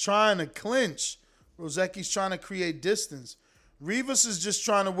Rivas is trying to clinch. Rozeki's trying to create distance. Rivas is just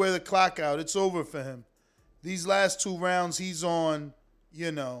trying to wear the clock out. It's over for him. These last two rounds, he's on,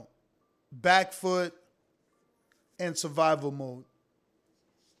 back foot and survival mode.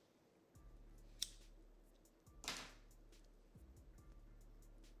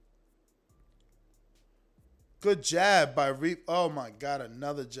 Good jab by Rivas. Oh, my God,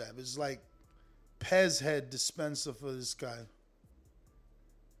 another jab. It's like Pez head dispenser for this guy.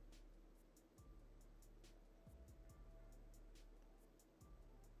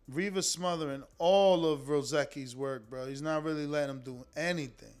 Rivas smothering all of Rozeki's work, bro. He's not really letting him do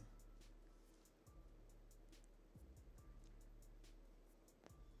anything.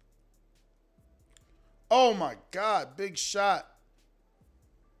 Oh, my God, big shot.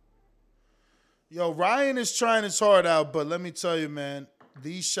 Yo, Ryan is trying his heart out, but let me tell you, man,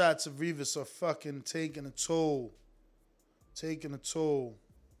 these shots of Rivas are fucking taking a toll. Taking a toll.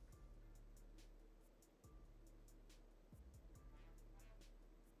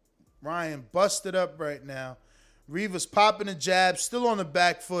 Ryan busted up right now. Rivas popping a jab, still on the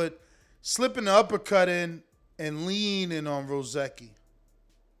back foot, slipping the uppercut in, and lean in on Rozeki.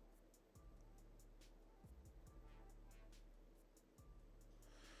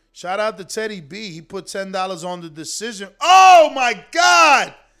 Shout out to Teddy B. He put $10 on the decision. Oh my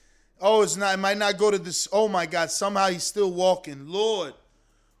God! Oh, it's not. It might not go to this. Oh my God! Somehow he's still walking. Lord,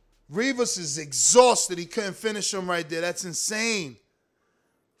 Rivas is exhausted. He couldn't finish him right there. That's insane.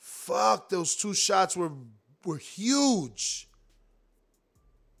 Fuck, those two shots were huge.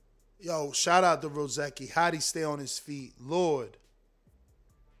 Yo, shout out to Rozeki. How'd he stay on his feet? Lord.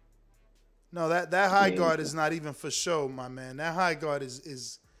 No, that high guard is not even for show, my man. That high guard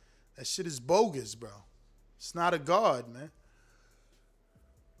is that shit is bogus, bro. It's not a guard, man.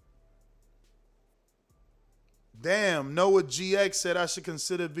 Damn, Noah GX said I should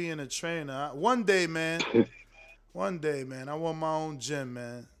consider being a trainer. One day, man. One day, man. I want my own gym,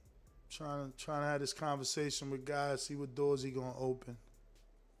 man. Trying to have this conversation with guys, see what doors he gonna open.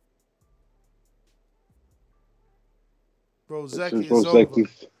 Rozeki is over.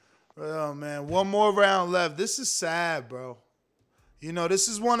 Oh, man. One more round left. This is sad, bro. You know, this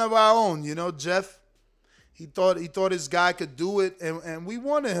is one of our own. You know, Jeff, he thought his guy could do it, and we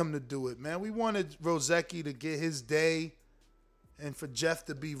wanted him to do it, man. We wanted Rozeki to get his day and for Jeff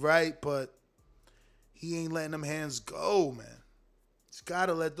to be right, but he ain't letting them hands go, man. He's got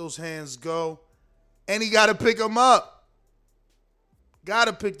to let those hands go, and he got to pick them up. Got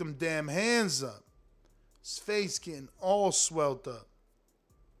to pick them damn hands up. His face getting all swelled up.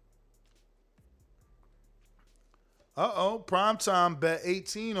 Uh-oh, primetime bet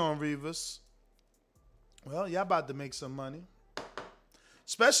 18 on Rivas. Well, y'all about to make some money.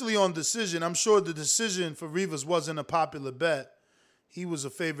 Especially on decision. I'm sure the decision for Rivas wasn't a popular bet. He was a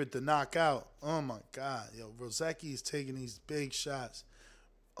favorite to knock out. Oh, my God. Yo, Rozeki is taking these big shots.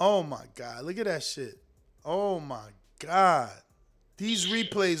 Oh, my God. Look at that shit. Oh, my God. These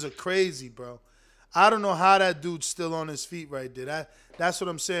replays are crazy, bro. I don't know how that dude's still on his feet right there. That's what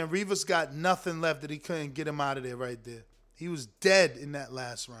I'm saying. Rivas got nothing left that he couldn't get him out of there right there. He was dead in that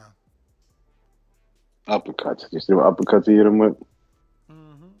last round. Uppercuts. You see what uppercuts he hit him with?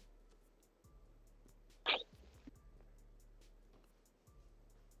 Mm-hmm.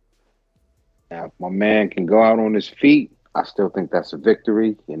 Now, if my man can go out on his feet, I still think that's a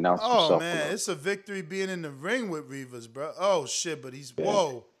victory. You know, oh, man. It's a victory being in the ring with Rivas, bro. Oh, shit. But he's,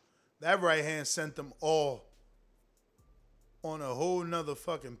 whoa. That right hand sent them all on a whole nother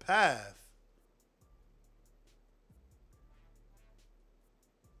fucking path.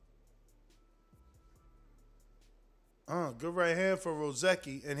 Good right hand for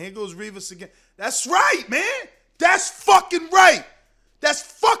Rozeki. And here goes Rivas again. That's right, man. That's fucking right. That's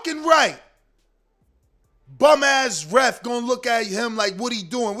fucking right. Bum-ass ref gonna look at him like, what he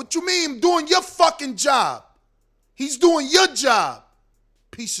doing? What you mean? I'm doing your fucking job. He's doing your job.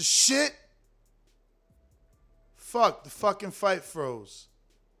 Piece of shit. Fuck, the fucking fight froze.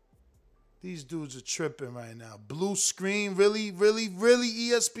 These dudes are tripping right now. Blue screen, really,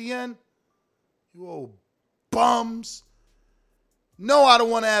 ESPN? You old bums. No, I don't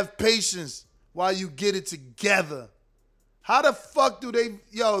want to have patience while you get it together. How the fuck do they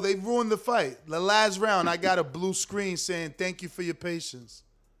ruined the fight. The last round, I got a blue screen saying, thank you for your patience.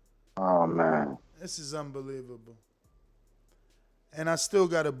 Oh, man. This is unbelievable. And I still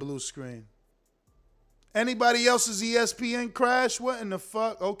got a blue screen. Anybody else's ESPN crash? What in the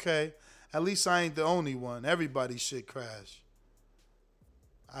fuck? Okay. At least I ain't the only one. Everybody's shit crash.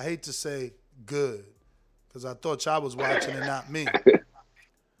 I hate to say good, because I thought y'all was watching and not me.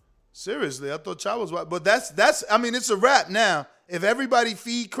 Seriously, I thought y'all was watching. But that's I mean, it's a wrap now. If everybody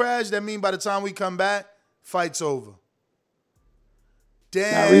feed crash, that means by the time we come back, fight's over.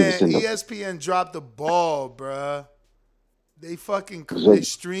 Damn, ESPN dropped the ball, bruh. They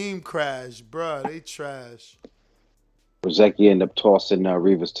stream crash, bruh. They trash. Rozeki ended up tossing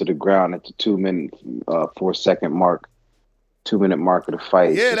Rivas to the ground at the 2 minute, 4 second mark. 2 minute mark of the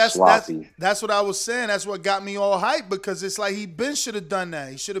fight. Yeah, that's what I was saying. That's what got me all hyped, because it's like he should have done that.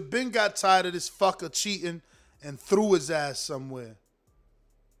 He should have got tired of this fucker cheating and threw his ass somewhere.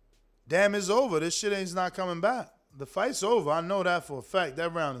 Damn, it's over. This shit ain't not coming back. The fight's over. I know that for a fact.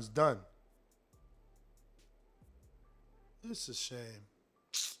 That round is done. It's a shame.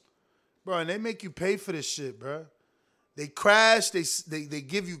 Bro, and they make you pay for this shit, bro. They crash, they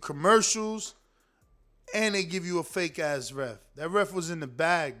give you commercials, and they give you a fake-ass ref. That ref was in the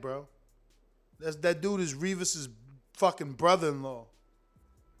bag, bro. That dude is Rivas' fucking brother-in-law.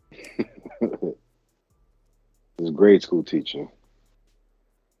 His grade school teacher.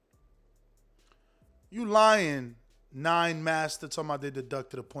 You lying, 9 master, talking about they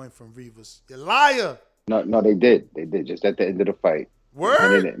deducted a point from Rivas. You liar! No, they did. They did, just at the end of the fight.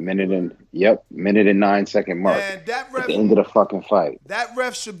 Word? Minute and 9-second mark Man, that at ref, the end of the fucking fight. that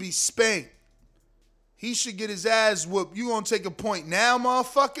ref should be spanked. He should get his ass whooped. You gonna take a point now,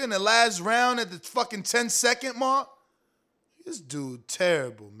 motherfucker, in the last round at the fucking 10-second mark? This dude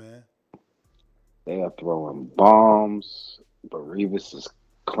terrible, man. They are throwing bombs, but Rivas is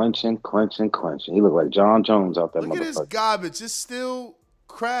clenching. He looked like John Jones out there. Look at this garbage. It's still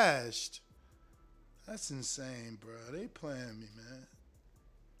crashed. That's insane, bro. They playing me, man.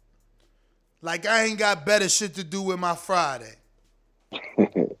 Like I ain't got better shit to do with my Friday.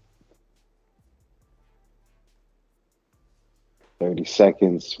 30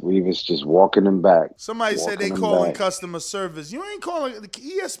 seconds. Rivas just walking him back. Somebody said they calling customer service. You ain't calling. The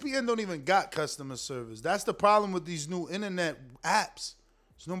ESPN don't even got customer service. That's the problem with these new internet apps.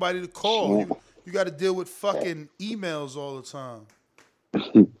 There's nobody to call. You got to deal with fucking emails all the time.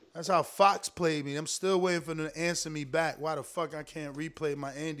 That's how Fox played me. I'm still waiting for them to answer me back. Why the fuck I can't replay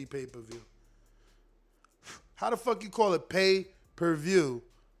my Andy pay-per-view? How the fuck you call it pay-per-view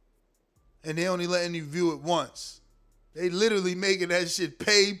and they only letting you view it once? They literally making that shit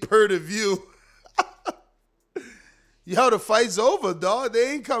pay per the view. Yo, the fight's over, dog.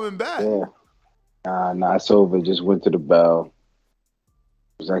 They ain't coming back. Yeah. Nah, it's over. Just went to the bell.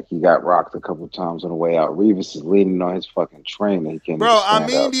 It was like he got rocked a couple times on the way out. Rivas is leaning on his fucking trainer. He can't. Bro, I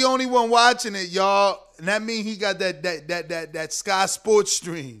mean the only one watching it, y'all. And that mean he got that Sky Sports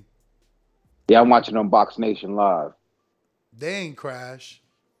stream. Yeah, I'm watching on Box Nation Live. They ain't crash.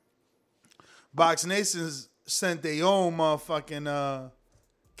 Box Nation's sent their own motherfucking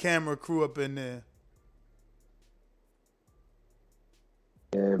camera crew up in there.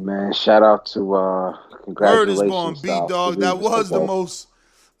 Yeah, man. Shout out to congratulations. Word is born, B-Dog. That was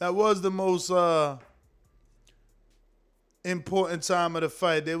the most important time of the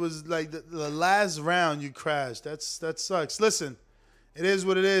fight. It was like the last round you crashed. That sucks. Listen, it is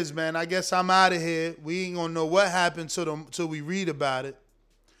what it is, man. I guess I'm out of here. We ain't gonna know what happened till we read about it.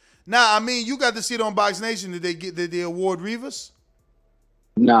 Nah, I mean, you got to see it on Box Nation. Did they award Rivas?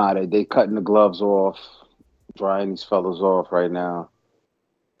 Nah, they cutting the gloves off, drying these fellas off right now.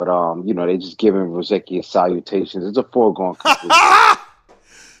 But they just giving Rozeki salutations. It's a foregone conclusion.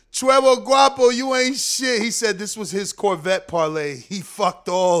 Chuevo Guapo, you ain't shit. He said this was his Corvette parlay. He fucked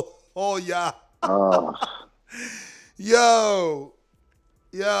all y'all. Yo,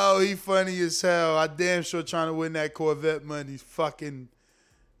 he funny as hell. I damn sure trying to win that Corvette money. Fucking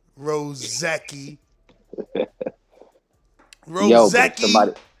Rozeki.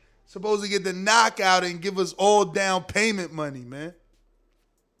 Rozeki supposed to get the knockout and give us all down payment money, man.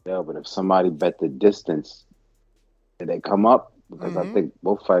 Yeah, but if somebody bet the distance, did they come up? Because I think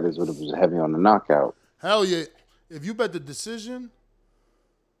both fighters would have been heavy on the knockout. Hell yeah. If you bet the decision,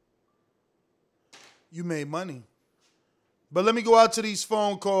 you made money. But let me go out to these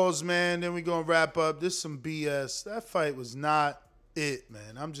phone calls, man. Then we're going to wrap up. This is some BS. That fight was not it,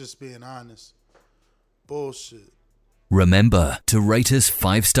 man. I'm just being honest. Bullshit. Remember to rate us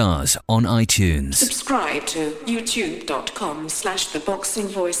 5 stars on iTunes. Subscribe to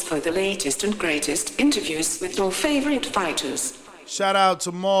youtube.com/theboxingvoice for the latest and greatest interviews with your favorite fighters. Shout out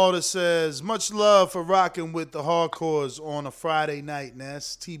to Maul that says, much love for rocking with the hardcores on a Friday night. And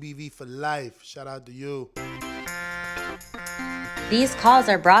that's TBV for life. Shout out to you. These calls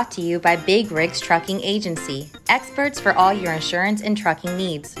are brought to you by Big Rigs Trucking Agency, experts for all your insurance and trucking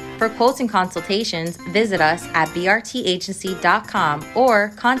needs. For quotes and consultations, visit us at brtagency.com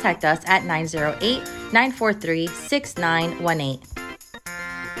or contact us at 908-943-6918.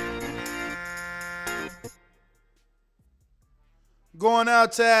 Going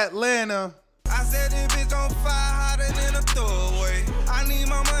out to Atlanta. I said this bitch on fire hotter than a throwaway. I need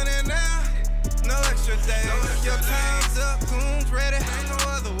my money now, no extra day. Your time's up, coons ready, ain't no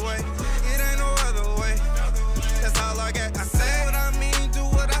other way. It ain't no other way. That's all I got. I say what I mean, do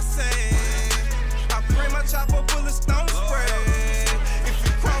what I say. I pray my chopper bullets don't spray. If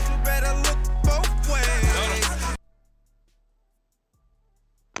you cross, you better look both ways.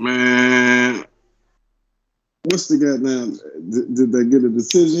 Man, what's the goddamn? Did they get a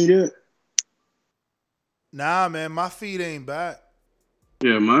decision yet? Nah, man, my feet ain't back.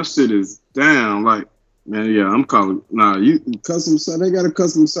 Yeah, my shit is down. Like, man, yeah, I'm calling. Nah, you custom. They got a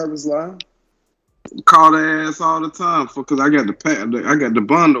customer service line. Call their ass all the time because I got the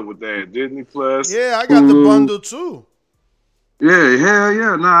bundle with that Disney Plus. Yeah, I got the bundle too. Yeah, hell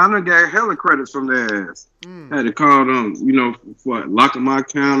yeah. Nah, I done got hella credits from their ass. Had to call them, for locking my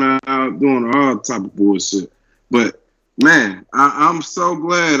account out, doing all type of bullshit. But man, I'm so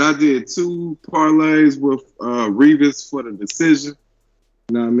glad I did 2 parlays with Rivas for the decision.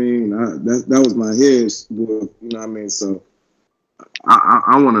 You know what I mean? That was my head, you know what I mean? So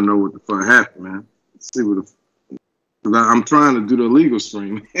I want to know what the fuck happened, man. See what I'm trying to do the legal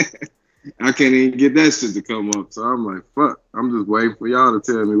stream. I can't even get that shit to come up. So I'm like, fuck. I'm just waiting for y'all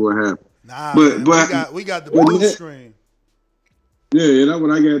to tell me what happened. Nah, but we got the blue stream. Yeah, that's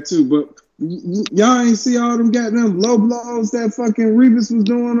what I got too. But y'all ain't see all them goddamn low blows that fucking Revis was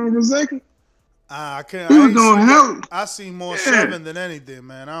doing on Rozeki? I can't. He was doing hell. I seen more 7 than anything,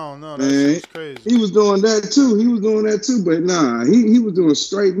 man. I don't know. That shit's crazy. He was doing that too. But nah, he was doing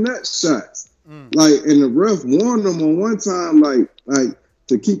straight nut shots. Like, and the ref warned him on one time, like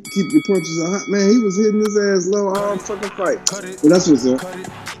to keep your punches hot. Man, he was hitting his ass low all fucking fight. But that's what's up.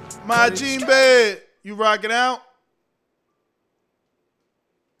 My Gene Bed, you rocking out?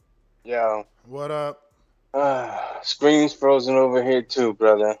 Yo. What up? Screen's frozen over here too,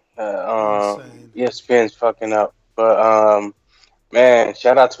 brother. ESPN's fucking up. But man,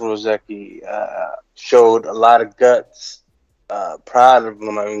 shout out to Rozeki. Showed a lot of guts. Proud of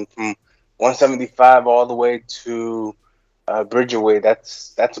him. I mean, from 175 all the way to Bridgerweight.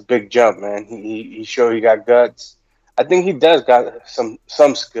 That's a big jump, man. He showed he got guts. I think he does got some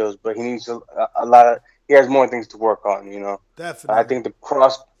skills, but he needs a lot of. He has more things to work on, you know. Definitely. I think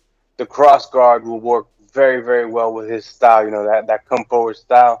the cross guard will work very, very well with his style. You know, that come forward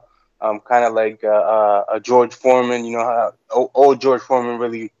style, kind of like a George Foreman. You know how old George Foreman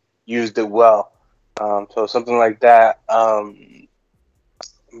really used it well. So something like that.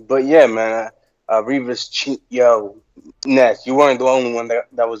 But yeah, man, Revis, Ness, you weren't the only one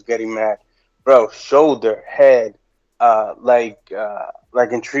that was getting mad, bro. Shoulder, head, like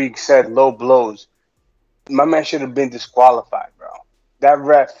Intrigue said, low blows. My man should have been disqualified, bro. That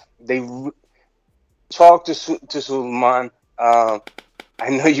ref, they talk to Suleiman. I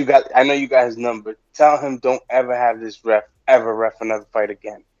know you got his number. Tell him don't ever have this ref another fight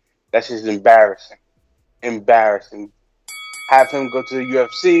again. That's just embarrassing. Have him go to the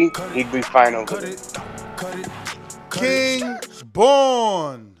UFC. He'd be fine over it. King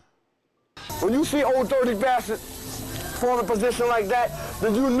Born. When you see old dirty bastard form a position like that,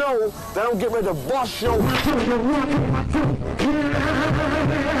 then you know that I'm getting ready to bust your.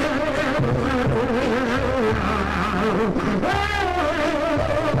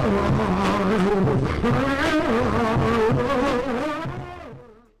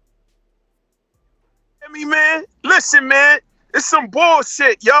 Man, listen, man, it's some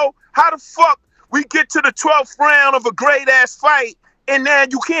bullshit, yo. How the fuck we get to the 12th round of a great ass fight and then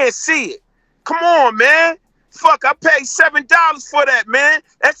you can't see it? Come on, man. Fuck, I paid $7 for that, man.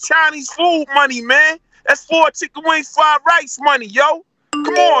 That's Chinese food money, man. That's 4 chicken wings, 5 rice money, yo.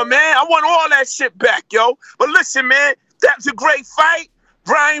 Come on, man. I want all that shit back, yo. But listen, man, that was a great fight.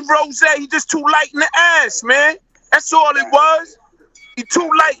 Brian Rose, he just too light in the ass, man. That's all it was. He too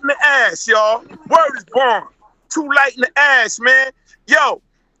light in the ass, y'all. Word is born. Too light in the ass, man. Yo,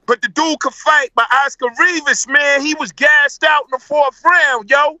 but the dude could fight by Oscar Rivas, man. He was gassed out in the 4th round,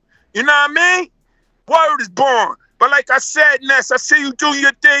 yo. You know what I mean? Word is born. But like I said, Ness, I see you do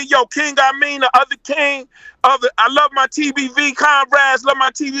your thing. Yo, King, the other king of it. I love my TBV comrades, love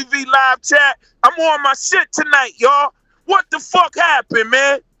my TBV live chat. I'm on my shit tonight, y'all. What the fuck happened,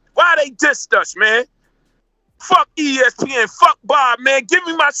 man? Why they dissed us, man? Fuck ESPN, fuck Bob, man. Give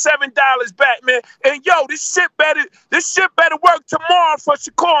me my $7 back, man. And yo, this shit better work tomorrow for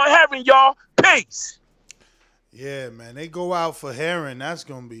Shakur and Heron, y'all. Peace. Yeah, man. They go out for Heron. That's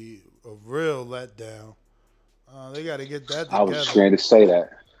gonna be a real letdown. They gotta get that together. I was just going to say that.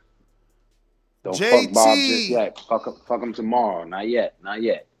 Don't JT. fuck Bob just yet. Fuck him tomorrow. Not yet.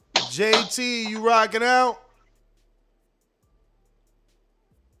 JT, you rocking out?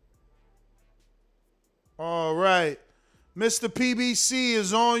 All right. Mr. PBC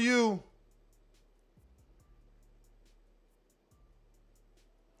is on you.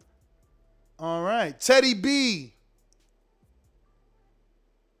 All right. Teddy B.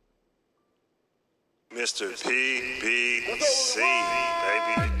 Mr. PBC,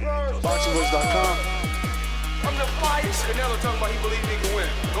 baby. BoxingVoice.com. I'm the flyest. Canelo talking about he believes he can win.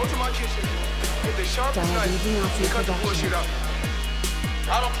 Go to my kitchen. Get the sharpest knife and cut the bullshit up.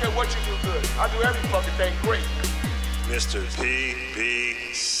 I don't care what you do good. I do every fucking thing great. Mr.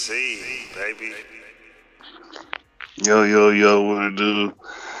 PBC, baby. Yo, what it do?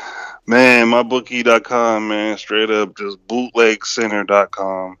 Man, mybookie.com, man, straight up just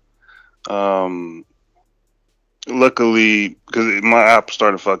bootlegcenter.com. Luckily, because my app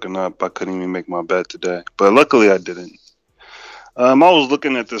started fucking up, I couldn't even make my bet today. But luckily I didn't. I was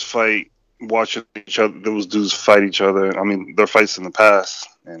looking at this fight, watching each other. Those dudes fight each other. I mean, their fights in the past,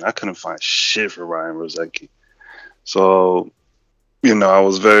 and I couldn't find shit for Ryan Rozeki. So, I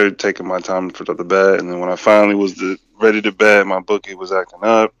was very taking my time for the bet. And then when I finally was ready to bet. My bookie was acting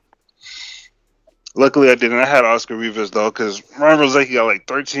up. Luckily, I didn't. I had Oscar Rivas, though, because Ryan Rozicki got like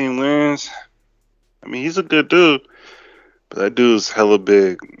 13 wins. I mean, he's a good dude. But that dude's hella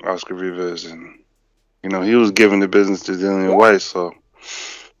big, Oscar Rivas. And, you know, he was giving the business to Dillian White. So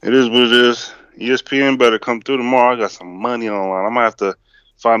it is what it is. ESPN better come through tomorrow. I got some money on the line. I might have to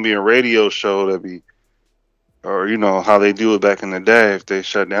find me a radio show that be, or, you know, how they do it back in the day if they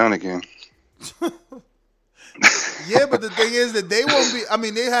shut down again. Yeah, but the thing is that they won't be. I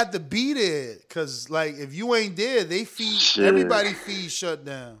mean, they have to be there because, like, if you ain't there, they feed everybody. Feed shut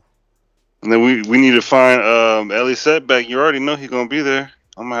down. And then we need to find Ellie Setback. You already know he's gonna be there.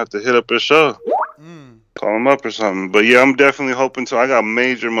 I'm gonna have to hit up his show, call him up or something. But yeah, I'm definitely hoping to. I got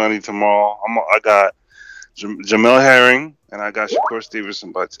major money tomorrow. I got Jamel Herring and I got Shakur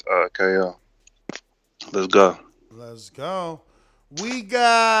Stevenson by KO. Let's go. Let's go. We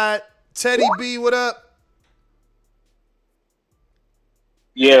got Teddy B. What up?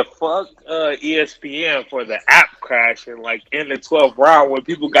 Yeah, fuck ESPN for the app crashing like in the 12th round when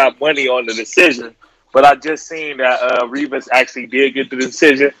people got money on the decision. But I just seen that Rivas actually did get the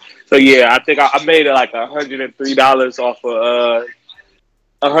decision. So yeah, I think I made it like $103 off of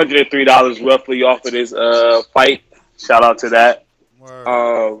 $103 roughly off of this fight. Shout out to that.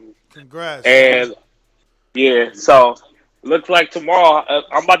 Congrats. And yeah, so looks like tomorrow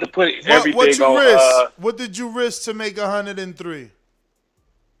I'm about to put everything what you on. Risk? What did you risk to make 103?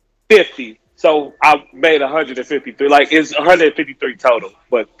 50. So I made 153. Like it's 153 total,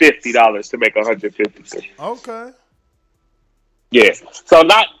 but $50 to make 153. Okay. Yeah. So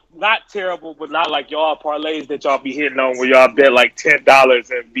not terrible, but not like y'all parlays that y'all be hitting on where y'all bet like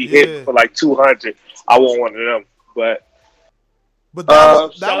 $10 and be hitting for like 200. I want one of them. But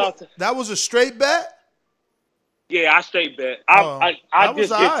that was a straight bet? Yeah, I straight bet. I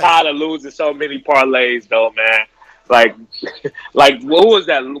just get tired of losing so many parlays though, man. Like what was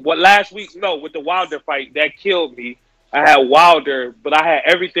that? What last week? No, with the Wilder fight that killed me. I had Wilder, but I had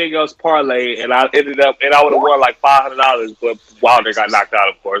everything else parlay, and I ended up, and I would have won like $500, but Wilder got knocked out,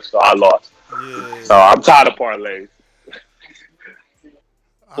 of course, so I lost. Yeah. So I'm tired of parlays.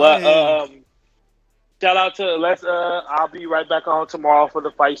 But shout out to I'll be right back on tomorrow for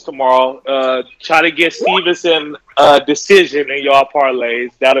the fights tomorrow. Try to get Stevenson decision in y'all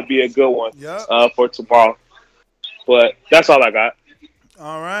parlays. That'll be a good one for tomorrow. But that's all I got.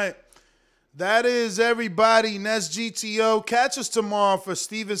 All right. That is everybody. Ness GTO. Catch us tomorrow for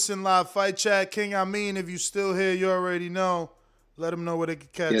Stevenson Live Fight Chat. King Amin, if you still here, you already know. Let them know where they can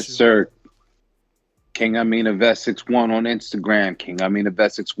catch you. Yes, sir. King Amin of S61 on Instagram. King Amin of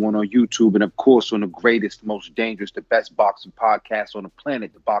S61 on YouTube. And, of course, on the greatest, most dangerous, the best boxing podcast on the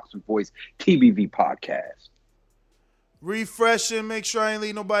planet, the Boxing Voice TBV podcast. Refreshing. Make sure I ain't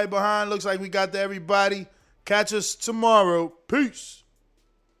leave nobody behind. Looks like we got to everybody. Catch us tomorrow. Peace.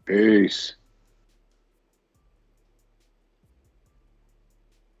 Peace.